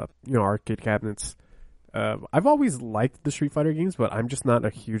had arcade cabinets. I've always liked the Street Fighter games, but I'm just not a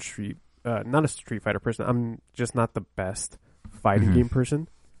huge not a Street Fighter person. I'm just not the best fighting game person.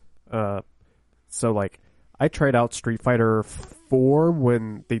 So like I tried out Street Fighter 4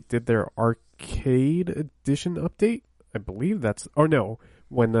 when they did their arcade edition update. I believe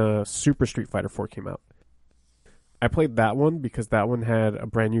when Super Street Fighter 4 came out. I played that one because that one had a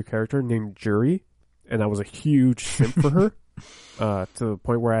brand new character named Juri, and I was a huge simp for her, to the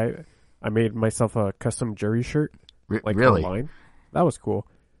point where I made myself a custom Juri shirt, like really? Online. That was cool.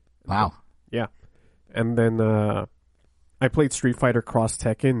 Wow. Yeah. And then I played Street Fighter Cross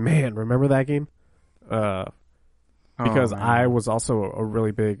Tekken. Man, remember that game? Because I was also a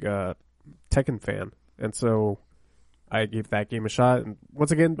really big Tekken fan, and so I gave that game a shot. And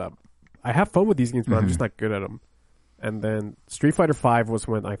once again, I have fun with these games, but I'm just not good at them. And then Street Fighter 5 was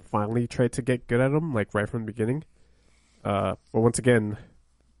when I finally tried to get good at them, like right from the beginning. But once again,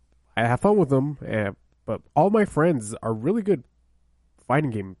 I have fun with them, but all my friends are really good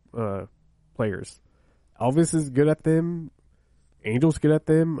fighting game players. Elvis is good at them. Angel's good at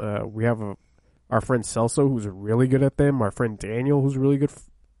them. We have our friend Celso, who's really good at them. Our friend Daniel, who's really good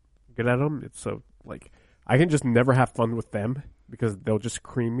at them. So like, I can just never have fun with them because they'll just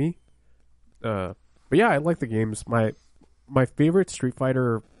cream me. But yeah, I like the games. My favorite Street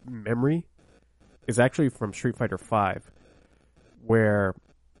Fighter memory is actually from Street Fighter 5, where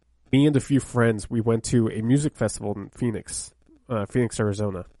me and a few friends, we went to a music festival in Phoenix,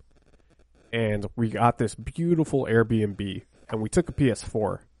 Arizona. And we got this beautiful Airbnb, and we took a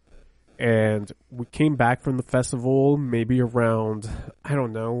PS4. And we came back from the festival maybe around, I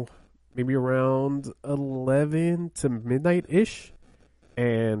don't know, maybe around 11 to midnight-ish.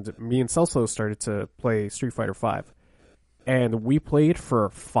 And me and Celso started to play Street Fighter 5. And we played for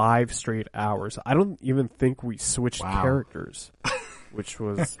 5 straight hours. I don't even think we switched characters, which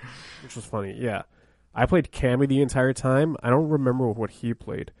was funny. Yeah. I played Cammy the entire time. I don't remember what he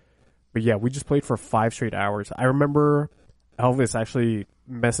played. But yeah, we just played for 5 straight hours. I remember Elvis actually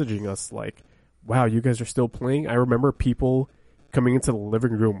messaging us like, wow, you guys are still playing? I remember people coming into the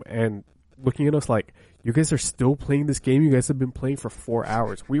living room and looking at us like, you guys are still playing this game? You guys have been playing for 4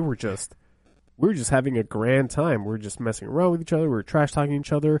 hours. We were just having a grand time. We were just messing around with each other. We were trash talking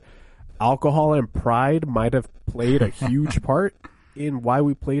each other. Alcohol and pride might have played a huge part in why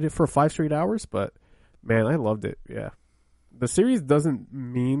we played it for 5 straight hours, but man, I loved it. Yeah. The series doesn't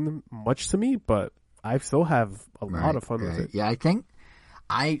mean much to me, but I still have a lot of fun with it. Yeah, I think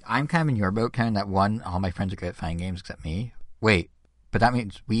I'm kind of in your boat, Ken, that one, all my friends are good at fighting games except me. Wait, but that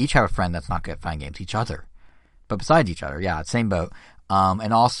means we each have a friend that's not good at fighting games, each other. But besides each other, yeah, same boat.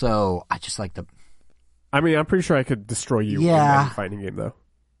 And also, I just like the... I mean, I'm pretty sure I could destroy you in any fighting game, though.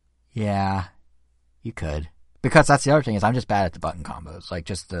 Yeah, you could. Because that's the other thing, is I'm just bad at the button combos, like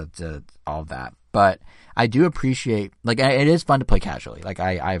just the all of that. But I do appreciate, like, it is fun to play casually. Like,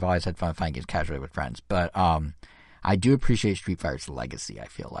 I've always had fun fighting games casually with friends. But I do appreciate Street Fighter's legacy, I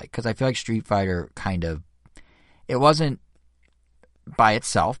feel like. Because I feel like Street Fighter kind of... It wasn't by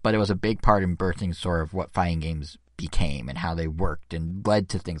itself, but it was a big part in birthing sort of what fighting games became and how they worked and led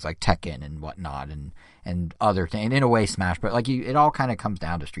to things like Tekken and whatnot and other things. And in a way, Smash, but like it all kind of comes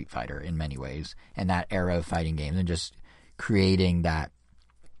down to Street Fighter in many ways and that era of fighting games and just creating that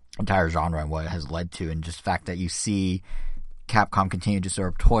entire genre and what it has led to, and just the fact that you see Capcom continue to sort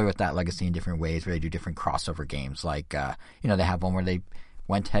of toy with that legacy in different ways where they do different crossover games. Like, they have one where they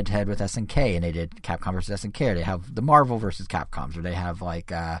went head to head with SNK and they did Capcom versus SNK, or they have the Marvel versus Capcoms, or they have like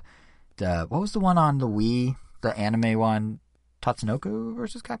what was the one on the Wii, the anime one, Tatsunoko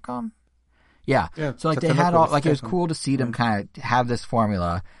versus Capcom? Yeah. So like they had all, like, it was cool to see them kind of have this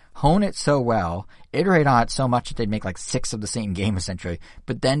formula, hone it so well, iterate on it so much that they'd make like 6 of the same game essentially,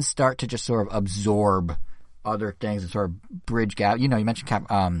 but then start to just sort of absorb other things and sort of bridge gap. You mentioned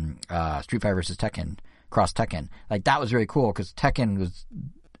Street Fighter versus Tekken, Cross Tekken. Like, that was really cool because Tekken was,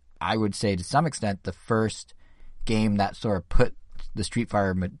 I would say to some extent, the first game that sort of put the Street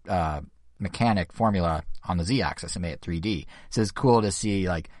Fighter mechanic formula on the Z-axis and made it 3D. So it's cool to see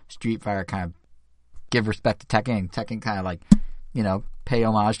like Street Fighter kind of give respect to Tekken, and Tekken kind of like, pay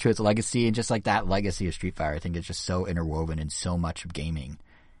homage to its legacy, and just like that legacy of Street Fighter, I think it's just so interwoven in so much of gaming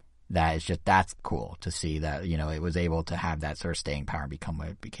that it's just, that's cool to see that, it was able to have that sort of staying power and become what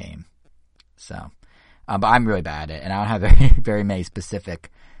it became. So, but I'm really bad at it, and I don't have very, very many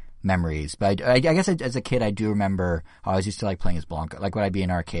specific memories. But I guess as a kid, I do remember I always used to like playing as Blanca. Like when I'd be in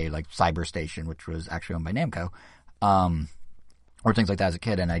an arcade, like Cyber Station, which was actually owned by Namco, or things like that as a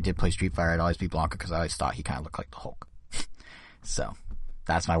kid. And I did play Street Fighter. I'd always be Blanca because I always thought he kind of looked like the Hulk. So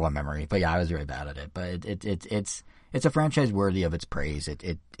that's my one memory. But yeah, I was really bad at it. But it's a franchise worthy of its praise.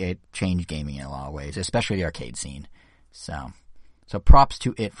 It changed gaming in a lot of ways, especially the arcade scene. So props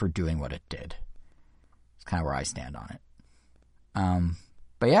to it for doing what it did. It's kind of where I stand on it.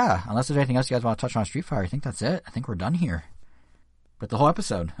 But yeah, unless there's anything else you guys want to touch on Street Fighter, I think that's it. I think we're done here with the whole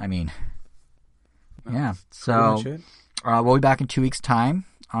episode. I mean, yeah. So we'll be back in 2 weeks' time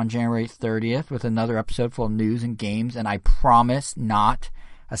on January 30th with another episode full of news and games. And I promise not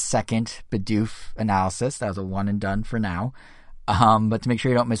a second Bidoof analysis. That was a one and done for now. But to make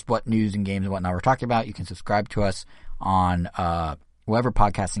sure you don't miss what news and games and whatnot we're talking about, you can subscribe to us on whatever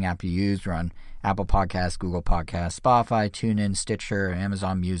podcasting app you use. We're on Apple Podcasts, Google Podcasts, Spotify, TuneIn, Stitcher,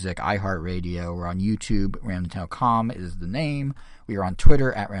 Amazon Music, iHeartRadio. We're on YouTube. RamNintendo.com is the name. We are on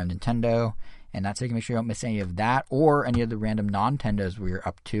Twitter at RamNintendo. And that's how you can make sure you don't miss any of that or any of the random non-Tendos we're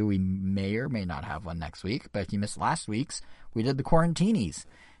up to. We may or may not have one next week. But if you missed last week's, we did the Quarantinis,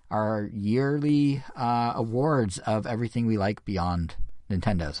 our yearly awards of everything we like beyond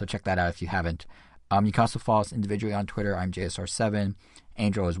Nintendo. So check that out if you haven't. You can also follow us individually on Twitter. I'm JSR7.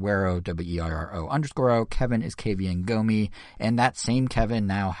 Angel is Wero, WERRO_O. Kevin is KVN Gomi. And that same Kevin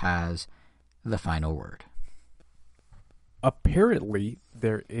now has the final word. Apparently,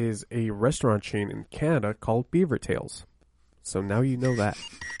 there is a restaurant chain in Canada called Beaver Tails. So now you know that.